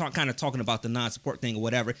were kind of talking about the non-support thing or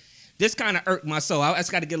whatever. This kind of irked my soul. I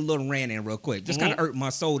just got to get a little rant in real quick. This kind of irked my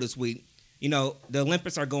soul this week. The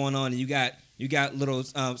Olympics are going on, and you got little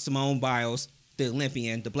Simone Biles, the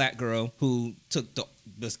Olympian, the black girl who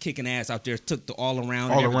was kicking ass out there, took the all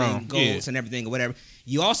around golds and everything or whatever.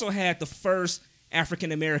 You also had the first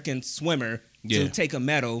African American swimmer to take a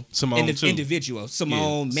medal, Simone, too. individual,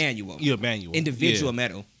 Simone Manuel. Yeah, Manuel. Individual Yeah.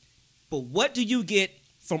 medal. But what do you get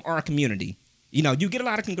from our community? You get a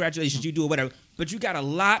lot of congratulations, you do whatever, but you got a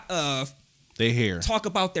lot of They hair. talk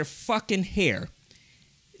about their fucking hair.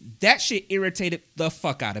 That shit irritated the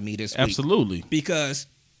fuck out of me this week. Absolutely. Because,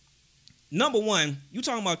 number one, you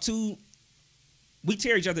talking about we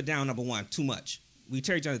tear each other down, number one, too much. We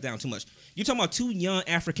tear each other down too much. You talking about two young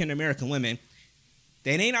African-American women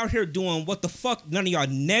that ain't out here doing what the fuck none of y'all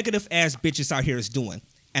negative-ass bitches out here is doing.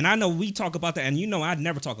 And I know we talk about that, and I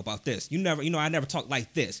never talk about this. I never talk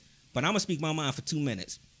like this. But I'm going to speak my mind for 2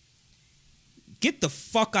 minutes. Get the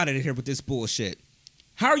fuck out of here with this bullshit.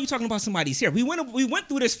 How are you talking about somebody's hair? We went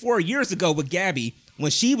through this 4 years ago with Gabby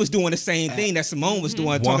when she was doing the same thing that Simone was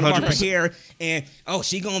doing, talking about her 100%. hair and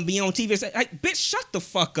she gonna be on TV. It's like, bitch, shut the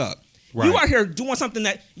fuck up. Right. You out here doing something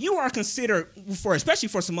that you are considered especially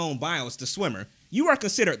for Simone Biles, the swimmer. You are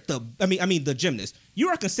considered the gymnast. You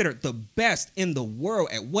are considered the best in the world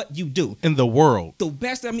at what you do. In the world. The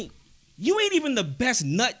best. You ain't even the best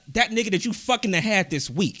nut that nigga that you fucking had this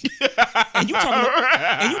week. and you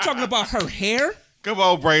talking about her hair. Come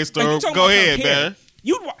on, Like, Brainstorm. you talking Go about ahead, her hair.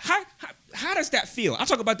 man. How does that feel? I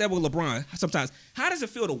talk about that with LeBron sometimes. How does it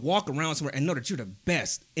feel to walk around somewhere and know that you're the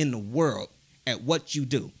best in the world at what you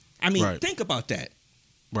do? Right. Think about that.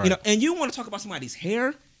 Right. And you want to talk about somebody's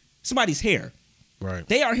hair? Somebody's hair. Right.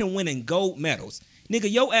 They are here winning gold medals. Nigga,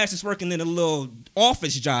 your ass is working in a little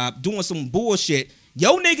office job doing some bullshit.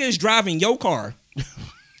 Yo nigga is driving your car.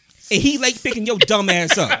 And he late picking your dumb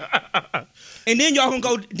ass up. And then y'all gonna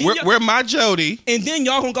go. Where my Jody? And then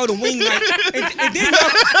y'all gonna go to wing night. And then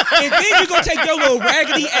you gonna take your little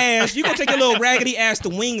raggedy ass. You gonna take your little raggedy ass to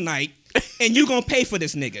wing night, and you gonna pay for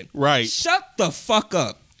this nigga. Right. Shut the fuck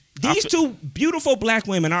up. These two beautiful black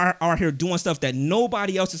women are here doing stuff that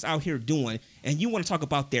nobody else is out here doing, and you want to talk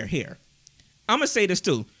about their hair. I'm gonna say this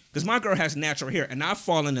too, because my girl has natural hair, and I've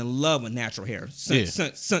fallen in love with natural hair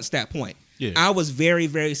since that point. Yeah. I was very,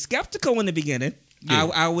 very skeptical in the beginning. Yeah.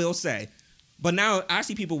 I will say. But now I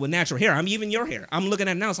see people with natural hair. I'm even your hair. I'm looking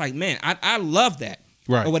at it now. It's like, man, I love that.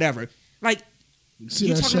 Right. Or whatever. Like,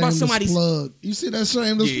 you talking about somebody's plug. You see that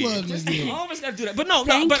shameless plug? You always got to do that. But no,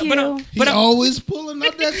 he always pulling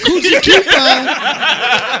up that coochie coupon.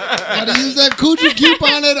 Got to use that coochie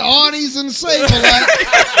coupon at Arnie's and Save-A-Lot.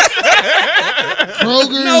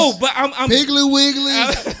 Kroger's. No, but I'm Piggly Wiggly.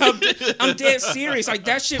 I'm dead serious. Like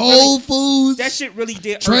that shit. Whole Foods. That shit really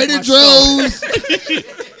did. Trader Joe's.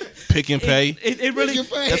 Pick and Pay. It really.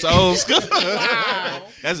 That's old school. Wow.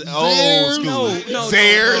 That's old school. No.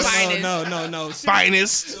 Zaire's. No.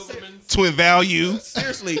 Finest. Twin Value.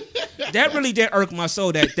 Seriously, that really did irk my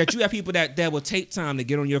soul. That you have people that will take time to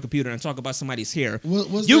get on your computer and talk about somebody's hair.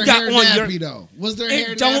 Was you got hair on nappy, though? Was their hair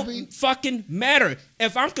nappy? It don't fucking matter.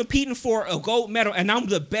 If I'm competing for a gold medal and I'm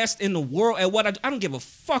the best in the world at what I don't give a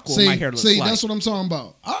fuck what my hair looks like. See, that's what I'm talking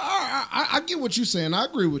about. I get what you're saying. I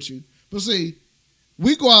agree with you. But see,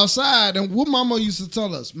 we go outside, and what Mama used to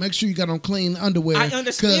tell us, make sure you got on clean underwear. I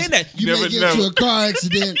understand that. You may get into a car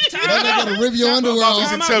accident. They're got to rip your underwear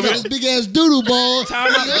off. This big-ass doodle ball.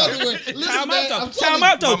 Time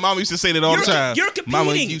out, though. My mom used to say that all the time. You're competing.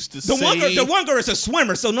 Mama used to say. The one girl is a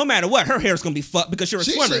swimmer, so no matter what, her hair's going to be fucked because you're a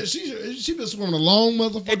swimmer. She been swimming a long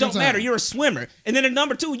motherfucking time. It don't matter. You're a swimmer. And then at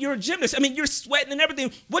number 2, you're a gymnast. I mean, you're sweating and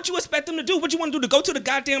everything. What you expect them to do? What you want to do? To go to the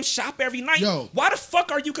goddamn shop every night? Yo. Why the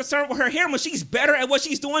fuck are you concerned with her hair when she's better at what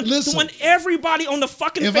she's doing? Listen. When everybody on the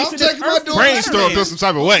fucking face of this earth brainstorm through some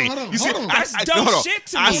type of way. You see, that's dumb shit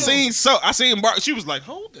to me. I seen Mark. She was like,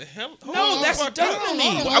 "Hold the hell." No, that's dumb to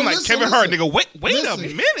me. I'm like, Kevin Hart, nigga. Wait a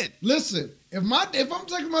minute. Listen, if I'm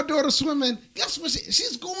taking my daughter swimming, guess what?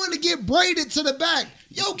 She's going to get braided to the back.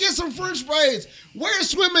 Yo, get some French braids. Wear a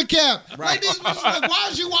swimming cap. Right. Like these bitches, like, why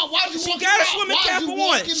is you She got a swimming cap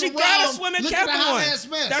on. She got a swimming cap on.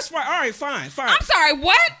 That's right. All right, fine. I'm sorry.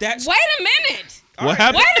 What? Wait a minute. What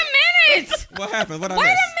happened? Wait a minute. What happened? Wait a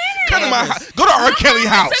minute. Come to my house. Go to R. Kelly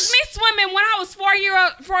house. Took me swimming when I was 4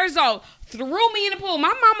 years old. Threw me in the pool. My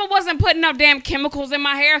mama wasn't putting no damn chemicals in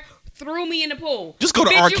my hair. Threw me in the pool. Just go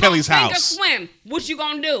to R. Kelly's house. Swim. What you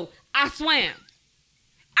gonna do? I swam.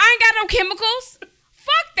 I ain't got no chemicals.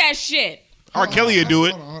 Fuck that shit. R. Kelly will do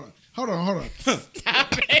it. Hold on.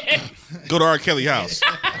 Stop it. Go to R. Kelly house.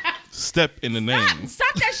 Step in the name.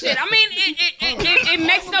 Stop that shit. I mean, it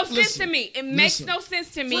makes no sense to me. It makes no sense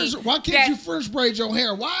to me. Why can't you French braid your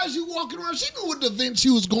hair? Why is you walking around? She knew what event she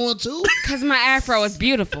was going to. Because my afro is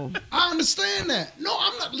beautiful. I understand that. No,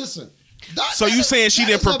 I'm not. Listen. So you saying she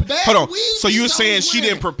didn't prepare? Hold on. So you saying she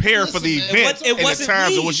didn't prepare for the event and the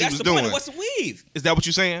times of what she was doing? It wasn't weave. Is that what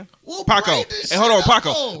you're saying, well, Paco? And hold on,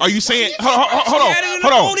 Paco. Are you saying? Hold on,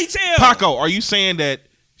 Paco. Are you saying that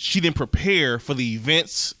she didn't prepare for the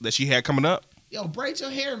events that she had coming up? Yo, braid your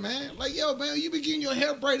hair, man. Like, yo, man, you be getting your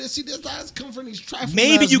hair braided. See, this guys come from these traffic.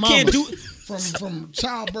 Maybe you can't do from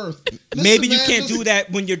childbirth. Maybe you can't do that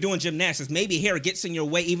when you're doing gymnastics. Maybe hair gets in your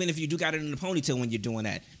way, even if you do got it in a ponytail when you're doing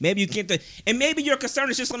that. Maybe you can't do. And maybe your concern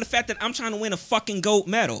is just on the fact that I'm trying to win a fucking gold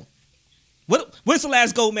medal. When's the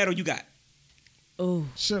last gold medal you got? Oh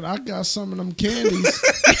shit! I got some of them candies.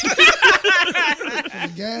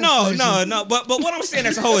 No. But what I'm saying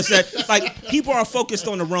as a whole is that like people are focused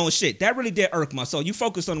on the wrong shit. That really did irk my soul. You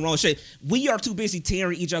focused on the wrong shit. We are too busy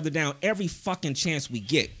tearing each other down every fucking chance we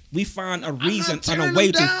get. We find a reason and a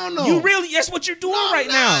way to. You really? That's what you're doing right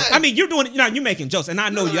now. I mean, you're doing it. You're making jokes, and I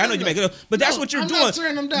know you. I know you're making jokes, but that's what you're doing. Not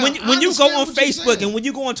tearing them down. When you go on Facebook and when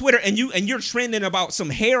you go on Twitter and you're trending about some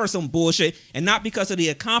hair or some bullshit, and not because of the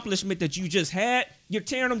accomplishment that you just had, you're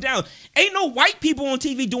tearing them down. Ain't no white people on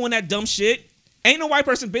TV doing that dumb shit. Ain't no white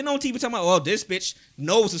person been on TV talking about, oh, this bitch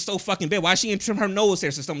nose is so fucking big. Why she didn't trim her nose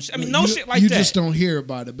hairs or something? I mean, shit like that. You just don't hear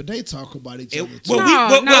about it, but they talk about each other too.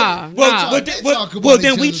 Well,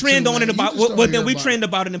 then we trend on it about. Well, then we trend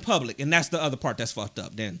about it in public, and that's the other part that's fucked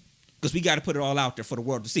up. Then, because we got to put it all out there for the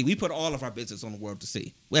world to see. We put all of our business on the world to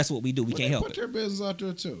see. That's what we do. We can't help it. Put their business out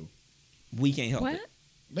there too. We can't help it.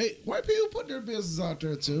 White people put their business out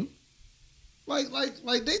there too.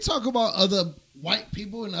 Like they talk about other white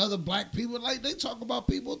people and other black people. Like they talk about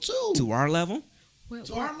people too. To our level?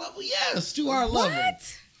 To our level, yes. To our level.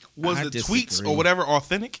 Was I the disagree. tweets or whatever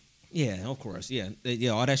authentic? Yeah, of course. Yeah.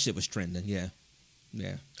 All that shit was trending. Yeah.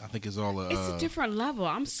 I think it's all It's a different level.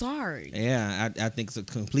 I'm sorry. Yeah, I think it's a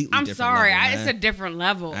completely I'm different sorry. level, It's a different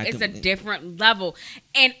level. I It's can- a different level.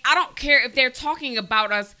 And I don't care if they're talking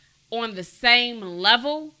about us on the same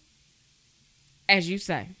level as you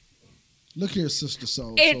say. Look here, Sister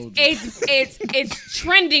Soul Soldier. It's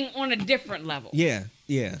trending on a different level. Yeah,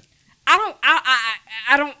 yeah.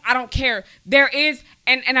 I don't care. There is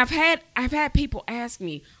and I've had people ask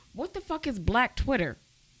me, what the fuck is Black Twitter?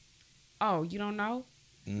 Oh, you don't know?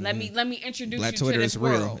 Let me introduce Black you Twitter to this is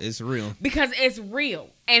real. world. It's real. Because it's real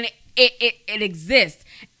and it exists.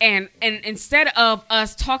 And instead of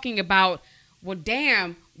us talking about, well,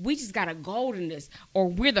 damn, we just got a gold in this, or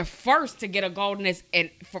we're the first to get a gold in this, and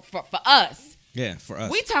for us, Yeah, for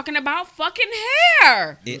us. we talking about fucking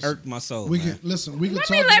hair. It irked my soul. We man. can listen. We can Let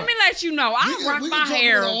talk me about, let you know. I rock we my can talk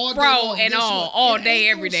hair about it all day fro long. and Guess all what? all It day,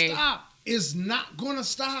 ain't every gonna day. Stop. It's not gonna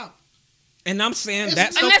stop. And I'm saying And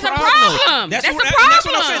that's that's the a problem. problem. That's a what I'm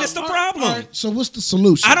problem. saying. It's the problem. All right, so what's the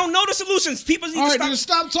solution? I don't know the solutions. People need All to right,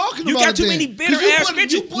 stop. then stop talking You about got too it many then. bitter 'Cause you ass put-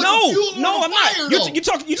 bitches. you put No, fuel on no, the I'm not. fire, You though. talking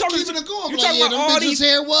keeping it going. you Like, talking yeah, about them all bitches' these.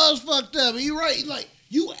 hair was fucked up. You right. Like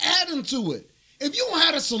you adding to it. If you don't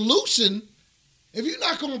have a solution, if you're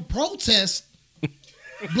not gonna protest,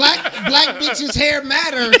 black bitches' hair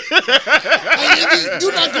matter. Like, if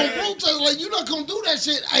you're not gonna protest. Like you're not gonna do that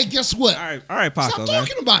shit. Hey, guess what? All right, Paco. Stop man.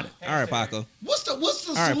 talking about it. All right, Paco. What's the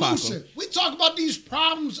right, Paco. solution? We talk about these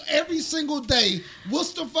problems every single day.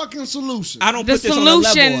 What's the fucking solution? I don't The put this on the level of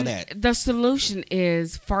solution, that. the solution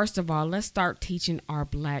is, first of all, let's start teaching our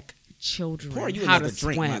black children Pour you how another to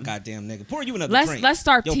drink, my swim. goddamn nigga. Pour you another Let's drink. let's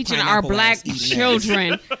start Yo, teaching our pineapple black ass eating ass.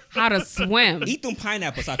 children how to swim. Eat them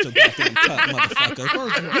pineapples out your goddamn cup,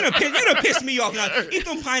 motherfucker. You done pissed me off now. Eat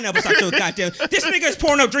them pineapples out your goddamn. This nigga is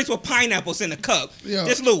pouring up drinks with pineapples in the cup. Yo.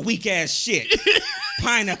 This little weak ass shit.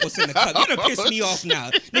 Pineapples in the cup. You done pissed me off now.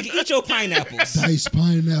 Nigga, eat your pineapples. Diced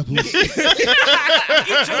pineapples. Eat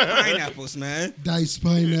your pineapples, man. Diced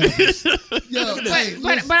pineapples. Yo, hey,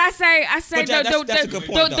 But I say But that's a good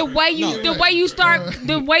point, the though. way you No.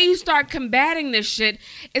 the way you start combating this shit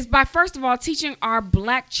is by, first of all, teaching our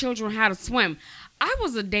black children how to swim. I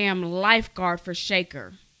was a damn lifeguard for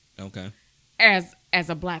Shaker Okay. as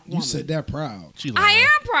a black woman. you said that proud. She I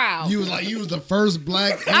am proud. You was like you was the first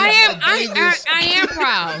black. I am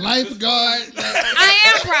proud. lifeguard.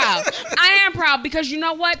 I am proud because you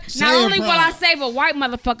know what? Say Not it only will proud. I save a white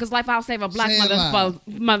motherfucker's life, I'll save a black Say it loud.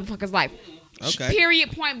 motherfucker's life. Okay.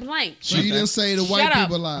 Period. Point blank. So you didn't say the white Shut up.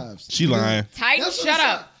 people lives. She lying. Titan, That's what shut it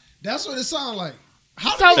up. sound- That's what it sounds like.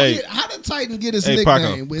 How So- did how did Titan get his Hey,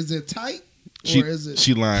 Paco. nickname? Is it Tight or She is it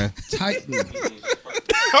she lying. Titan?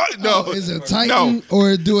 No, Is it Titan no.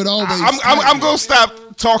 or do it always? I'm Titan? gonna stop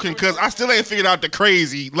talking because I still ain't figured out the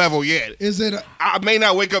crazy level yet. Is it I may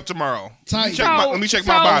not wake up tomorrow. Tight. Let me check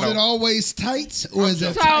my So- is bottle. it always tight or is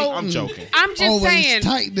it So- Titan? I'm joking. I'm just Always saying.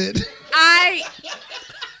 tighten it.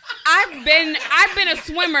 I've been a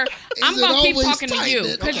swimmer. I'm it gonna keep always talking to you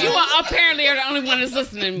tightened? because you are apparently are the only one that's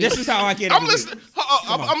listening to me. This is how I get I'm every week. listening.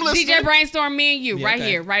 I'm listening. DJ Brainstorm, me and you, Yeah, right okay.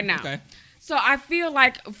 here, right now. Okay. So I feel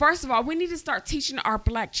like, first of all, we need to start teaching our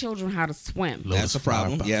black children how to swim. That's a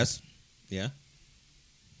problem. Yes. Yeah.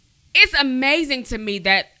 It's amazing to me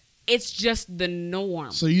that it's just the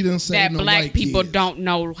norm So you didn't say that no black white people kids. don't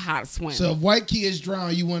know how to swim. So if white kids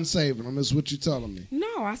drown, you wasn't saving them. Is what you're telling me.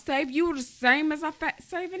 No, I save you the same as I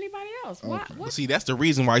save anybody else. What? Okay. What? See, that's the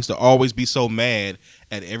reason why I used to always be so mad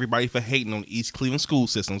at everybody for hating on East Cleveland school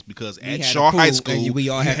systems because We at had Shaw a pool, High and School, we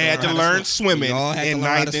all you had to had to learn how to learn swim. swimming We all had to in learn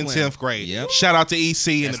how 9th to and swim. 10th grade. Yep. Shout out to EC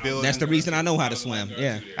in the building. That's the reason I know how to swim.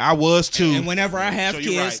 Yeah. I was too. And whenever I have So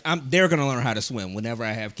you're kids, right. they're gonna learn how to swim. Whenever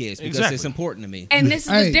I have kids, because Exactly. it's important to me. And this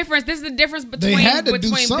is Hey, the difference. This is the difference between had to do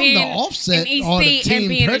between something being to offset an all the EC teen and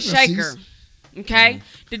being a pregnancies. shaker. Okay,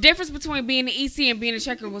 the difference between being an EC and being a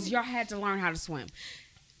shaker was y'all had to learn how to swim.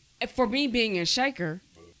 And for me being a shaker,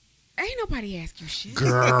 ain't nobody ask you shit.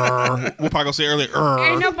 Grrr. What Paco said earlier.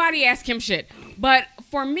 Ain't nobody ask him shit. But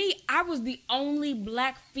for me, I was the only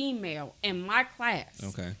black female in my class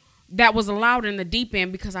Okay. that was allowed in the deep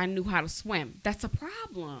end because I knew how to swim. That's a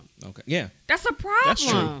problem. Okay. Yeah. That's a problem. That's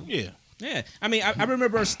true. Yeah. Yeah. I mean, I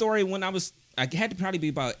remember a story when I had to probably be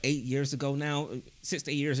about 8 years ago now, 6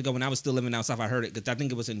 to 8 years ago when I was still living out south. I heard it because I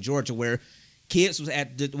think it was in Georgia where kids was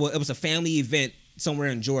it was a family event somewhere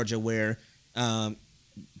in Georgia where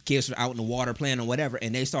kids were out in the water playing or whatever,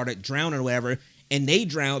 and they started drowning or whatever, and they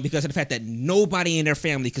drowned because of the fact that nobody in their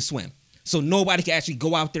family could swim. So nobody can actually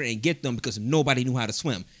go out there and get them because nobody knew how to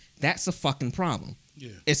swim. That's a fucking problem.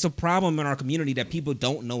 Yeah. It's a problem in our community that people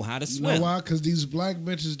don't know how to You swim. know why? Because these black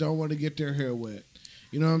bitches don't want to get their hair wet.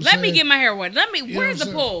 You know what I'm Let saying? me get my hair wet. know Where's what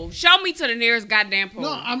the I'm pool? Show me to the nearest goddamn pool.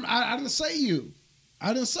 No, I didn't say you.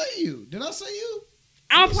 I didn't say you. Did I say you?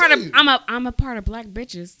 I'm a I part of. see you. I'm a part of black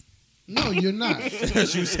bitches. No, you're not.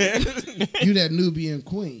 As you said. You that Nubian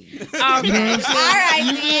queen. Okay. You know what I'm saying? All right,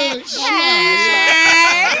 You then. feel?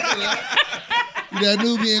 You that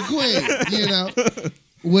Nubian queen, you know,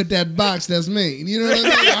 with that box that's me. You know what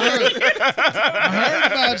I'm saying? I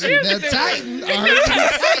heard about you. That Titan.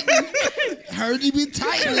 I heard you be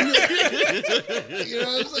Titan. You know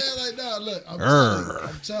what I'm saying? Like, no, look,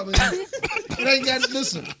 I'm telling you,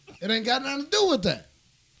 it ain't got nothing to do with that.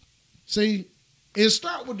 See, it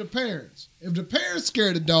start with the parents. If the parents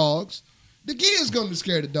scared of dogs, the kids gonna be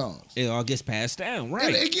scared of dogs. It all gets passed down, And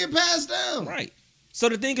right? it get passed down. Right. So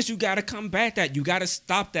the thing is, you got to combat that. You got to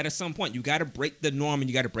stop that at some point. You got to break the norm and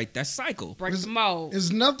you got to break that cycle. Break the mold.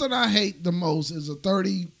 It's nothing I hate the most is a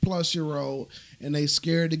 30-plus-year-old and they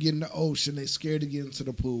scared to get in the ocean. They scared to get into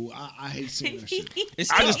the pool. I hate seeing that shit. It's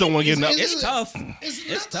I just don't want to get enough. It's tough. It's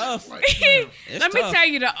It's tough. Like, man, It's Let me tough. tell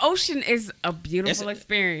you, the ocean is a beautiful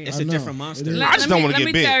experience. It's I a know. different It monster. is. I just don't wanna let get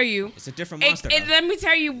me big. tell you. It's a different monster. though. Let me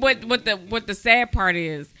tell you what the sad part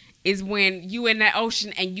is when you in that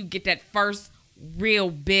ocean and you get that first real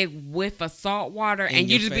big whiff of salt water In and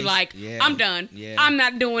you your just be face. like, Yeah. I'm done. Yeah. I'm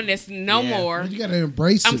not doing this no Yeah. more. you gotta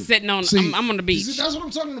embrace I'm it. sitting on- I'm on the beach. See, that's what I'm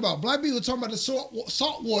talking about. Black people are talking about the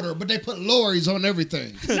salt water, but they put lorries on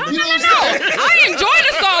everything. No, You no, know no, what I'm no. saying? I enjoy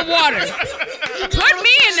the salt water. Put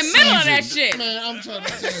me in the middle of that shit. Man, I'm trying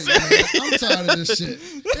to tell you, man. I'm tired of this shit.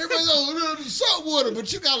 Everybody's the salt water,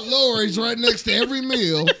 but you got lorries right next to every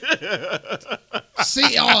meal.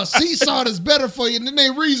 Sea salt is better for you, and then they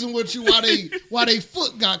reason with you why they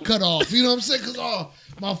foot got cut off. You know what I'm saying? Because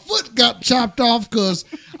my foot got chopped off because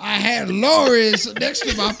I had lorries next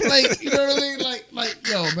to my plate. You know what I mean? Like,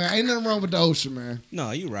 yo, man, ain't nothing wrong with the ocean, man.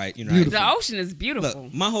 No, you're right. You're Beautiful. right. The ocean is beautiful.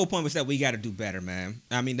 Look, my whole point was that we got to do better, man.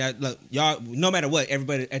 I mean, that look, y'all. No matter what,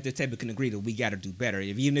 everybody at the table can agree that we got to do better.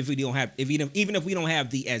 Even if we don't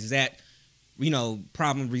have the exact,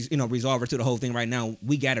 problem, resolver to the whole thing right now,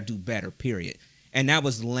 we got to do better. Period. And that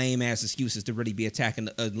was lame ass excuses to really be attacking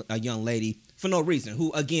a young lady for no reason,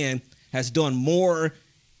 who again has done more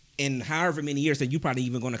in however many years that you probably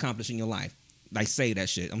even going to accomplish in your life. Like, say that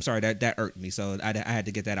shit. I'm sorry, that irked me, so I had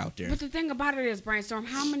to get that out there. But the thing about it is, Brainstorm,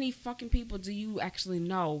 how many fucking people do you actually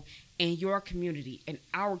know in your community, in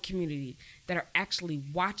our community, that are actually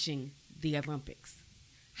watching the Olympics?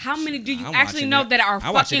 How many do you I'm actually watching know it. that are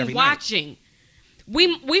I watch it fucking every night. watching?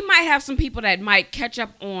 We might have some people that might catch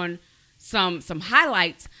up on some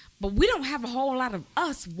highlights, but we don't have a whole lot of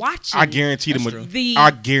us watching. I guarantee That's true. the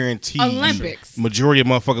I guarantee Olympics. majority of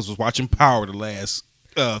motherfuckers was watching Power the last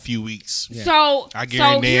few weeks. Yeah. So, I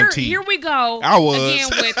so guarantee. here we go. I was. Again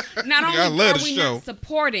with not I only love are the we show. not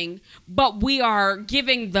supporting, but we are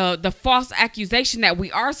giving the false accusation that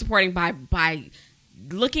we are supporting by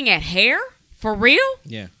looking at hair for real.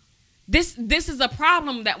 Yeah. This is a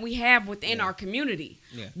problem that we have within our community.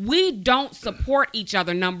 Yeah. We don't support each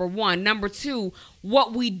other, number one. Number two,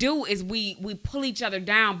 what we do is we pull each other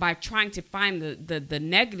down by trying to find the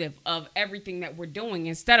negative of everything that we're doing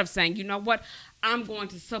instead of saying, you know what, I'm going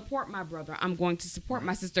to support my brother. I'm going to support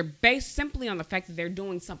my sister based simply on the fact that they're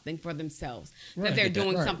doing something for themselves, that they're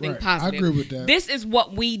doing Right, something right. positive. I agree with that. This is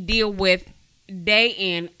what we deal with day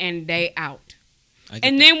in and day out. I get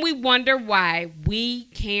And that. then we wonder why we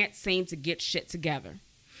can't seem to get shit together.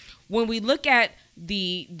 When we look at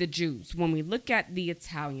the Jews, when we look at the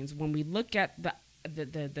Italians, when we look at the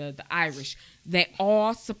Irish, they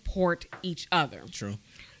all support each other. True.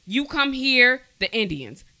 You come here, the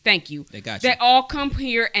Indians, thank you. They got you. They all come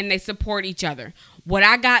here and they support each other. What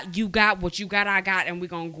I got, you got. What you got, I got. And we're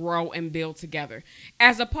going to grow and build together.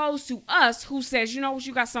 As opposed to us who says, you know what,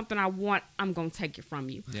 you got something I want, I'm going to take it from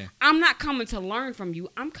you. Yeah. I'm not coming to learn from you.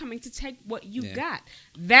 I'm coming to take what you Yeah. got.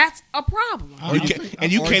 That's a problem.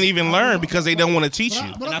 You can't even learn because they don't want to teach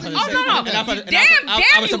you. But I think Oh, you no, said no. that.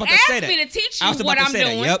 I was You about to say asked that. me to teach I you was about what to I'm say that.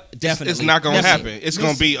 doing. Yep, definitely. It's not gonna Definitely. happen. It's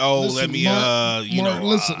gonna be let me Mark,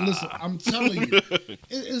 listen. I'm telling you, it's deeper than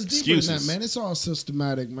that, Excuses. man. It's all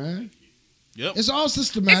systematic, man. Yep. It's all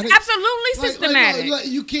systematic. It's absolutely systematic. Like,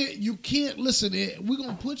 you can't listen. We're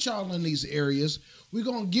gonna put y'all in these areas. We're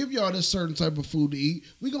gonna give y'all this certain type of food to eat.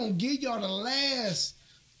 We're gonna give y'all the last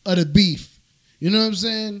of the beef. You know what I'm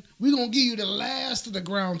saying? We're gonna give you the last of the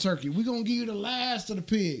ground turkey. We're gonna give you the last of the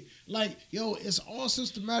pig. Like, yo, it's all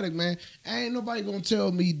systematic, man. Ain't nobody gonna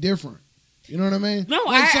tell me different. You know what I mean? No,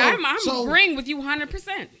 Like, I'm agreeing with you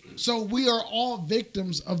 100%. So we are all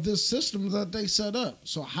victims of this system that they set up.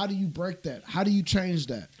 So how do you break that? How do you change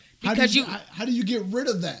that? How do you get rid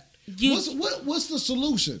of that? What's the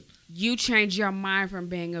solution? You change your mind from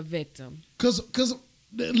being a victim. Because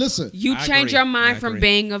listen, you change your mind from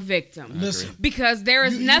being a victim. Listen, because there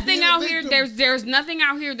is nothing out here. There's nothing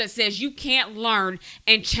out here that says you can't learn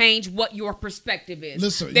and change what your perspective is.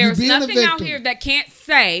 Listen, there's nothing out here that can't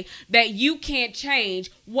say that you can't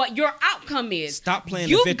change what your outcome is. Stop playing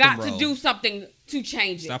the victim role. You've got to do something to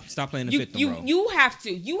change it. Stop playing the victim role. You have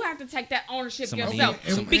to take that ownership yourself.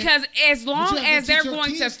 Because as long as they're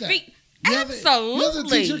going to feed, absolutely, you have to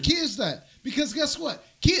teach your kids that. Because guess what,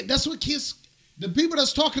 that's what kids. The people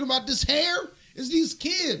that's talking about this hair is these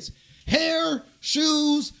kids. Hair,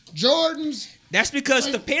 shoes, Jordans. That's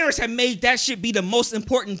because the parents have made that shit be the most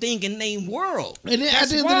important thing in the world. And at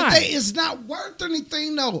the end of the day, it's not worth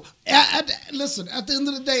anything, though. Listen, at the end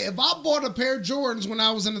of the day, if I bought a pair of Jordans when I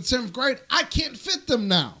was in the 10th grade, I can't fit them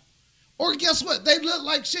now. Or guess what? They look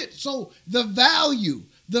like shit. So the value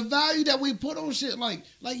that we put on shit, like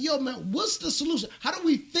yo, man, what's the solution? How do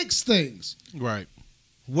we fix things? Right.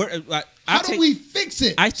 How do we fix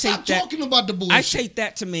it? Stop talking about the bullshit. I take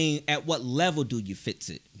that to mean at what level do you fix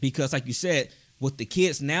it? Because like you said, with the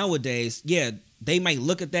kids nowadays, yeah, they might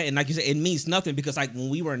look at that and like you said, it means nothing because like when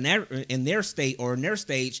we were in their state or in their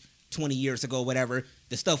stage 20 years ago, whatever,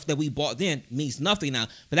 the stuff that we bought then means nothing now.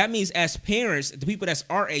 But that means as parents, the people that's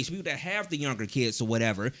our age, people that have the younger kids or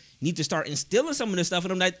whatever, need to start instilling some of this stuff in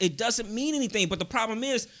them that it doesn't mean anything. But the problem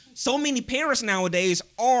is, so many parents nowadays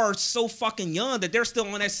are so fucking young that they're still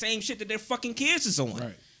on that same shit that their fucking kids is on.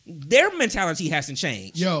 Right. Their mentality hasn't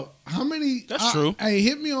changed. Yo, how many? That's true. Hey,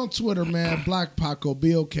 hit me on Twitter, man. Black Paco,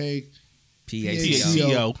 BOK.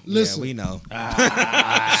 PACO. Listen. Yeah, we know.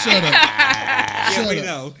 Shut up. Yeah, we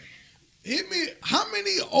know. Hit me. How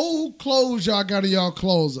many old clothes y'all got in y'all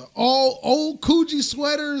closet? All old Coogee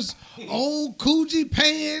sweaters, old Coogee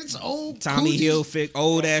pants, old Tommy Hilfiger,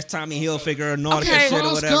 old ass Tommy Hilfiger, and all that shit or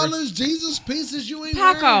cross whatever. colors, Jesus pieces you ain't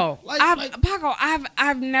Paco. wearing. Paco,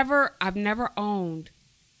 I've never owned.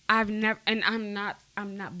 And I'm not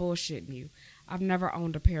bullshitting you. I've never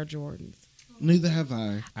owned a pair of Jordans. Neither have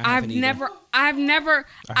I. I've never owned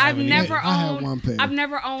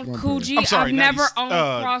Coogee. I'm sorry, I've never owned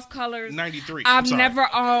cross colors. 93. I've never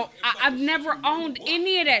owned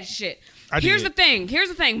any of that shit. Here's the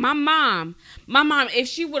thing. My mom, if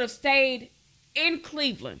she would have stayed in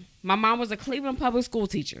Cleveland, my mom was a Cleveland public school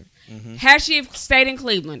teacher. Mm-hmm. Had she stayed in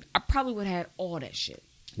Cleveland, I probably would have had all that shit.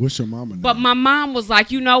 What's your mama name? But my mom was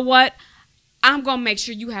like, you know what? I'm gonna make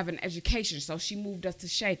sure you have an education. So she moved us to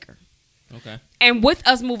Shaker. Okay. And with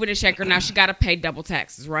us moving to Shaker, now she got to pay double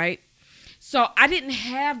taxes, right? So I didn't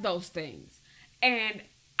have those things. And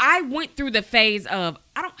I went through the phase of,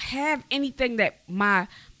 I don't have anything that my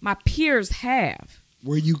peers have.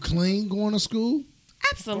 Were you clean going to school?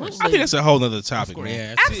 Absolutely. I think that's a whole nother topic, man.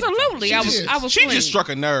 Yeah, absolutely. I was She clean. just struck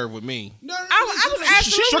a nerve with me. No, I was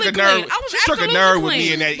absolutely She struck a clean. nerve. I was She struck a absolutely nerve with clean.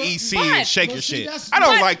 me in that EC and Shaker but see, shit. that's- I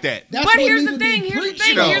don't but- like that. That's But what here's need the to be thing. Here's the preached,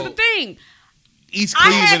 thing. though. Here's the thing. East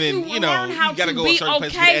I had Cleveland, to and learn you how got to to go a be certain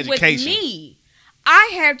place to okay get with education. me.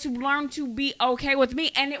 I had to learn to be okay with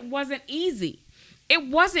me, and it wasn't easy. It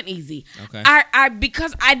wasn't easy. Okay. I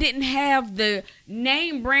because I didn't have the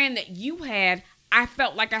name brand that you had, I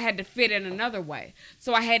felt like I had to fit in another way.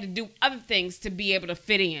 So I had to do other things to be able to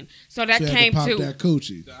fit in. So that She had came to pop to that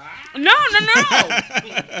coochie. No.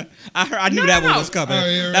 I knew that one was coming. Oh,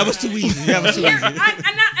 yeah, That was too easy. That was too Here, easy. and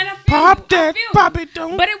I feel Pop you. that, I feel pop you. it,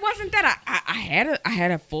 don't. But it wasn't that. I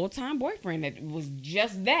had a full-time boyfriend that was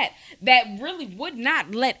just that really would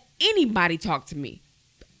not let anybody talk to me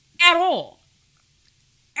at all.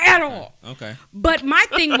 At all. Okay. But my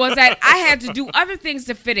thing was that I had to do other things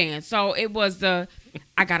to fit in. So it was I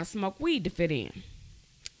gotta smoke weed to fit in.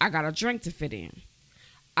 I gotta drink to fit in.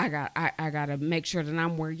 I gotta make sure that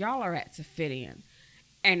I'm where y'all are at to fit in.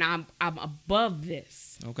 And I'm above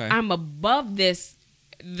this. Okay. I'm above this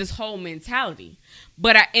whole mentality.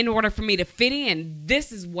 But in order for me to fit in,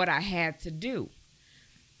 this is what I had to do.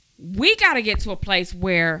 We gotta get to a place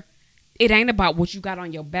where it ain't about what you got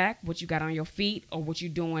on your back, what you got on your feet, or what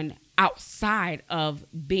you're doing outside of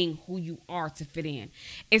being who you are to fit in.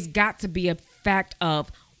 It's got to be a fact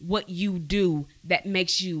of what you do that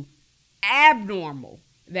makes you abnormal,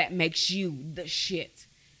 that makes you the shit.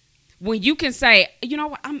 When you can say, you know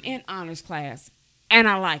what, I'm in honors class, and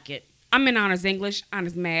I like it. I'm in honors English,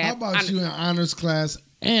 honors math. How about you in honors class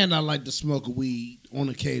and I like to smoke a weed on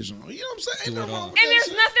occasion. You know what I'm saying? Ain't nothing wrong with And that there's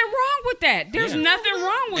shit. nothing wrong with that. There's nothing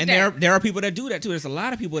wrong with And that. there are people that do that too. There's a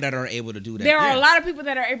lot of people that are able to do that. There are Yeah. a lot of people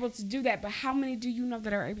that are able to do that, but how many do you know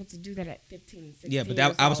that are able to do that at 15 and 16 Yeah, but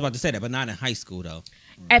years I was old? about to say that, but not in high school though.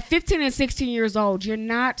 At 15 and 16 years old, you're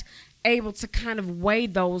not able to kind of weigh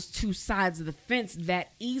those two sides of the fence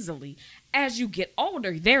that easily. As you get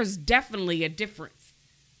older, there's definitely a difference.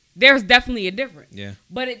 There's definitely a difference. Yeah.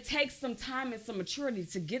 But it takes some time and some maturity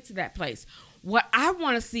to get to that place. What I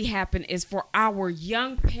want to see happen is for our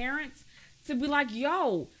young parents to be like,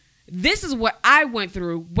 yo, this is what I went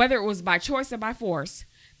through, whether it was by choice or by force.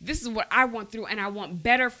 This is what I went through, and I want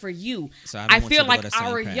better for you. So I don't I want you feel to go like the same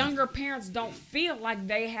our path. younger parents don't feel like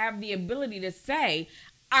they have the ability to say,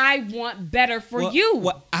 I want better for you.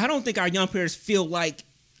 Well, I don't think our young parents feel like,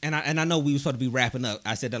 and I know we were supposed to be wrapping up.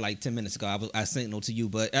 I said that like 10 minutes ago. I signaled to you,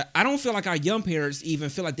 but I don't feel like our young parents even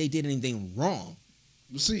feel like they did anything wrong.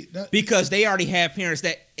 See, that, Because they already have parents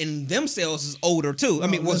that in themselves is older too. I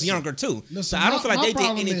mean, was listen, younger too. listen, So I don't feel like my they did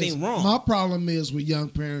problem anything is- wrong. My problem is with young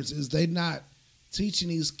parents is they not teaching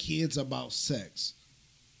these kids about sex.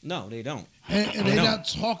 No, they don't. And they're not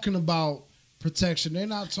talking about protection. They're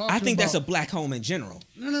not talking I think that's a about, black home in general.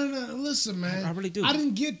 No. Listen, man. I really do. I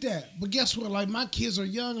didn't get that. But guess what? Like, my kids are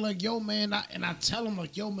young. Like, yo, man. I tell them,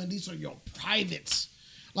 like, yo, man, these are your privates.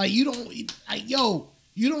 Like, you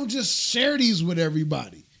don't just share these with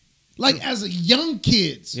everybody. Like, as a young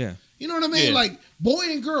kids. Yeah. You know what I mean? Yeah. Like, boy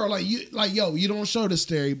and girl. Like, you don't show this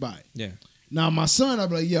to everybody. Yeah. Now, my son, I'll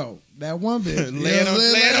be like, yo, that one bitch. Lay it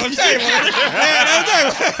on the table.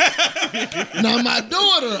 Now, my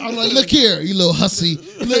daughter, I'm like, look here, you little hussy.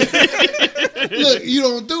 Look, you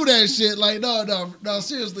don't do that shit. Like, no,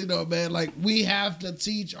 seriously, though, man. Like, we have to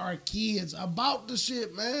teach our kids about the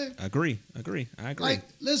shit, man. I agree. I agree. Like,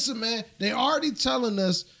 listen, man, they already telling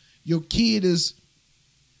us your kids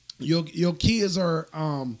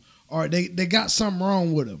are they got something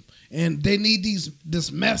wrong with them, and they need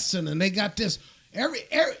this medicine, and they got this.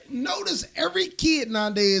 Notice every kid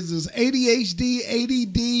nowadays is ADHD,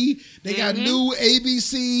 ADD. They got new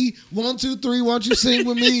ABC 1, 2, 3. Won't you sing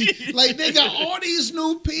with me? Like, they got all these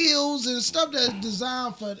new pills and stuff that's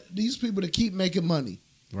designed for these people to keep making money.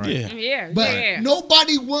 Right. Yeah. But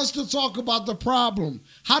nobody wants to talk about the problem.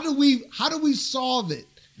 How do we solve it?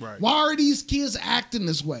 Right. Why are these kids acting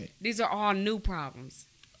this way? These are all new problems.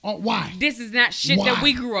 Why? This is not shit Why? that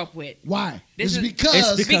we grew up with. Why? This It's is- because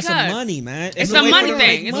It's because of Because money, man. It's a a way money for them to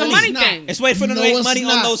thing. make It's a money. money not. thing. It's a way for them No, to make it's money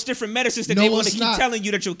on not. those different medicines that No, they want to it's keep not. telling you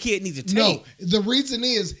that your kid needs to take. no, the reason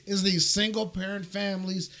is these single parent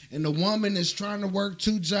families, and the woman is trying to work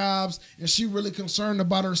 2 jobs, and she really concerned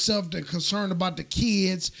about herself, they're concerned about the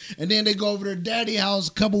kids, and then they go over to daddy house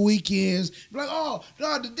a couple weekends, be like, oh,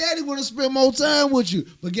 no, the daddy want to spend more time with you.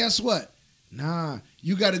 But guess what? Nah,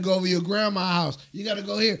 you got to go over your grandma's house. You got to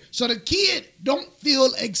go here. So the kid don't feel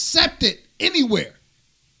accepted anywhere.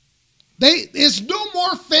 It's no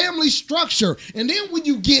more family structure. And then when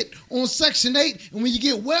you get on Section 8 and when you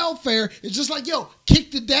get welfare, it's just like, yo,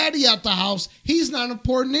 kick the daddy out the house. He's not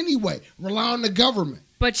important anyway. Rely on the government.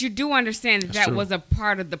 But you do understand that was a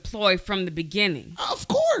part of the ploy from the beginning. Of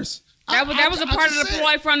course. That was a part of the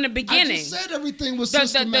ploy from the beginning. I just said everything was The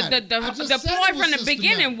systematic. ploy from the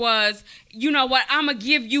beginning was, you know what, I'm gonna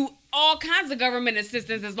give you all kinds of government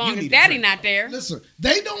assistance as long You as need a daddy drink. not there. Listen,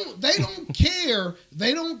 they don't care.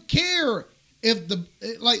 They don't care if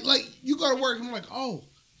like you go to work and I'm like, oh,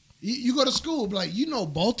 you go to school, be like, you know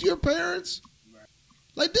both your parents?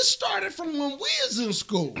 Like, this started from when we was in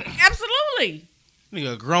school. Absolutely.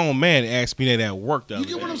 Nigga, a grown man asked me that at work the You other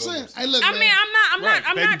get day. what I'm saying? Hey, look, I man. mean, I'm Right,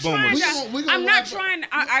 not baby trying boomers. to. I'm not trying.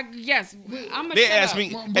 Yes, I'm gonna They shut asked up. me-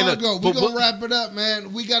 Margo, look, we're but- going to wrap it up,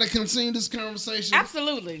 man. We got to continue this conversation.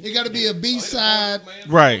 Absolutely. It got to be a B-side.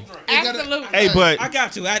 Right. Absolutely. Hey, but I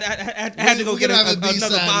got to. I had to go We get gotta have a another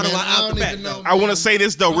B-side, bottle man. I out don't the back. even know. I want to say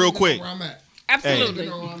this though, real quick. Where I'm at. Absolutely. You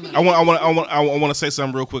know where I'm at. I want to say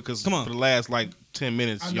something real quick because Come on. for the last like 10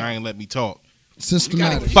 minutes, I y'all know. ain't let me talk.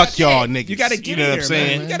 Systematic. Fuck y'all niggas. You gotta get know in what here, I'm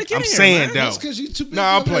saying? man. You gotta get I'm in here, saying man. though. That's because you too busy No,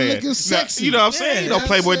 I'm up there playing. looking No, sexy. you know what I'm saying? Yeah, You know, that's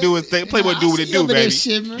Playboy it. do his thing. Playboy I do what it see do, over there baby.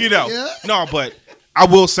 shivering. You know. Yeah. No, but I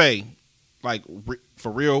will say, like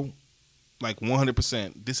for real, like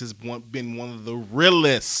 100%. This has been one of the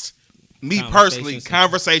realest, me personally,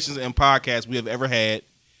 conversations and podcasts we have ever had.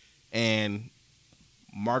 And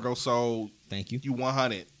Margo Soul, Thank you. you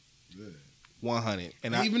 100. 100.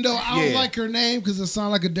 And Even though I don't like her name because it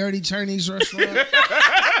sounds like a dirty Chinese restaurant.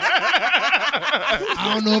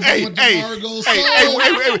 I don't know if I went to Margo's Soul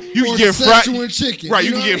You or can get Szechuan fried chicken. Right,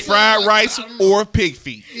 you know can what get I'm saying? fried rice I don't know. or pig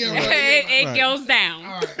feet. Yeah, right. Hey, it Right. goes down.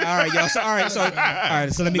 All right. All right, y'all.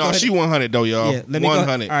 So let me go No, ahead. she 100 though, y'all. Yeah, let me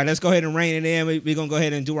 100. All right, let's go ahead and rein it in. We're gonna go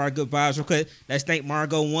ahead and do our goodbyes real quick. Let's thank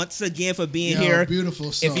Margot once again for being Yo, here.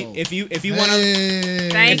 beautiful soul. If you want to, Hey.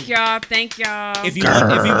 Thank y'all. if you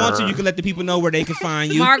want to, you can let the people know where they can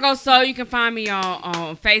find you. Margot Soul, you can find me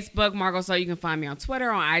on Facebook. Margot Soul, you can find me on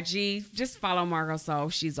Twitter, on IG. Just follow Margot Soul.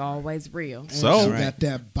 She's always real. And So- she Right. got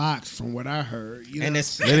that box from what I heard. You know And what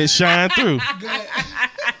it's Let it shine through.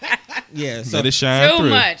 yeah. So Let it shine Too through.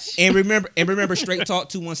 much. and remember, Straight Talk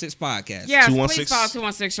 216 podcast. Yes, 216. please follow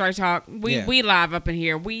 216 Straight Talk. Yeah. We live up in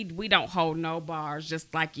here. We don't hold no bars,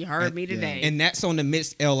 just like you heard me today. And that's on the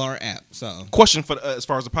Mixed LR app. So Question for as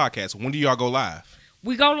far as the podcast. When do y'all go live?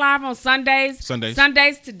 We go live on Sundays. Sundays.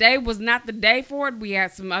 Today was not the day for it. We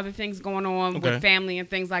had some other things going on Okay. with family and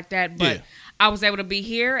things like that. But Yeah. I was able to be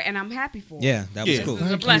here, and I'm happy for it. yeah, that was Yeah. cool. This is a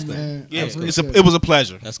Thank you, blessing. man. Yeah, I it appreciate was a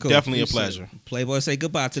pleasure. That's cool. Definitely a Appreciate pleasure. Playboy, say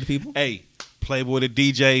goodbye to the people. Hey, Playboy the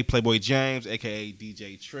DJ, Playboy James, aka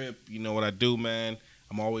DJ Trip. You know what I do, man.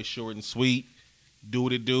 I'm always short and sweet. Do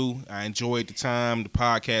what it do. I enjoyed the time, the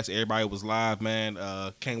podcast. Everybody was live, man.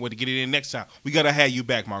 Can't wait to get it in next time. We gotta have you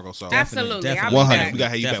back, Margot. So Absolutely. Definitely. I'll be 100. back. We gotta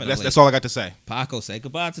have you back. Definitely. That's all I got to say. Paco, say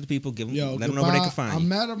goodbye to the people. Give them, Yo, let them know where they can goodbye. find I'm you.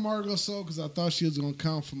 mad at Margot Soul because I thought she was gonna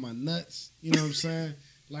count for my nuts. You know what I'm saying?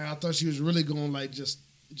 Like I thought she was really gonna like just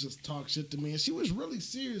talk shit to me, and she was really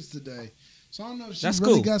serious today. So I don't know if she That's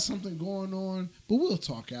really cool. got something going on, but we'll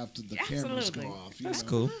talk after the cameras Absolutely. go off. That's know?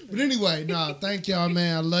 cool. But anyway, thank y'all,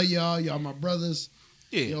 man. I love y'all. Y'all my brothers.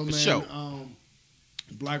 Yeah, Yo, for man. sure.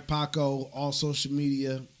 Black Paco, all social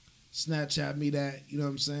media. Snapchat me that. You know what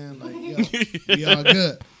I'm saying? Like, yo, we all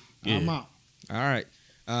good. Yeah. I'm out. All right.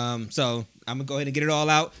 So I'm gonna go ahead and get it all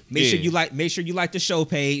out. Make sure Yeah. you like the show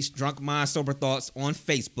page, Drunk Mind Sober Thoughts on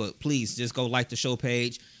Facebook. Please just go like the show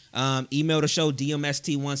page. Email the show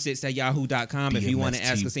dmst16@yahoo.com if you want to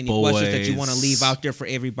ask us any questions that you want to boys. leave out there for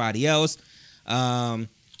everybody else.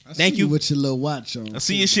 I Thank see you. with your little watch on. I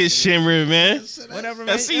see your shit shimmering, man. Whatever.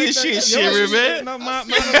 I see your shit shimmering, man. No, mine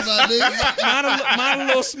a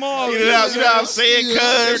little small. You know what I'm saying,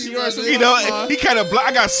 cuz? You know, he kind of blind.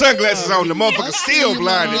 I got sunglasses on. The motherfucker still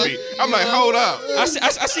blinded me. I'm like, hold up. I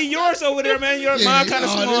see yours over there, man. Mine kind of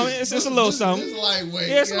small. It's just a little something. It's lightweight.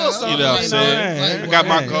 Yeah, it's a little something. You know what I'm You saying? know, I got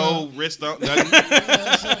my hey. gold wrist on.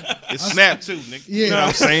 It's snapped too, nigga. Yeah. You know what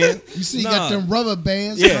I'm saying? You see, you Nah. got them rubber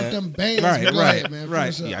bands. Yeah. You got them bands. Right, Go right, ahead, man.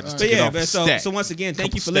 right. Finish up. Yeah, I just All So took it yeah, off man, a so stack. once again,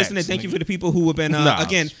 thank Couple you for listening. stacks, Thank you nigga. for the people who have been Nah,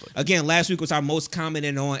 again. Last week was our most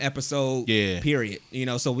commented on episode. Yeah. Period. You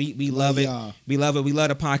know, so we love it. y'all. We love it. We love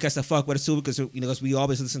the podcast. To fuck with us too because we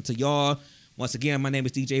always listen to y'all. Once again, my name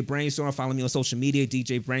is DJ Brainstorm. Follow me on social media,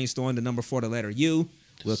 DJ Brainstorm, the number 4, the letter U.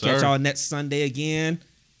 We'll Sir. catch y'all next Sunday again.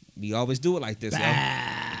 We always do it like this. Yo.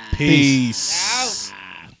 Peace.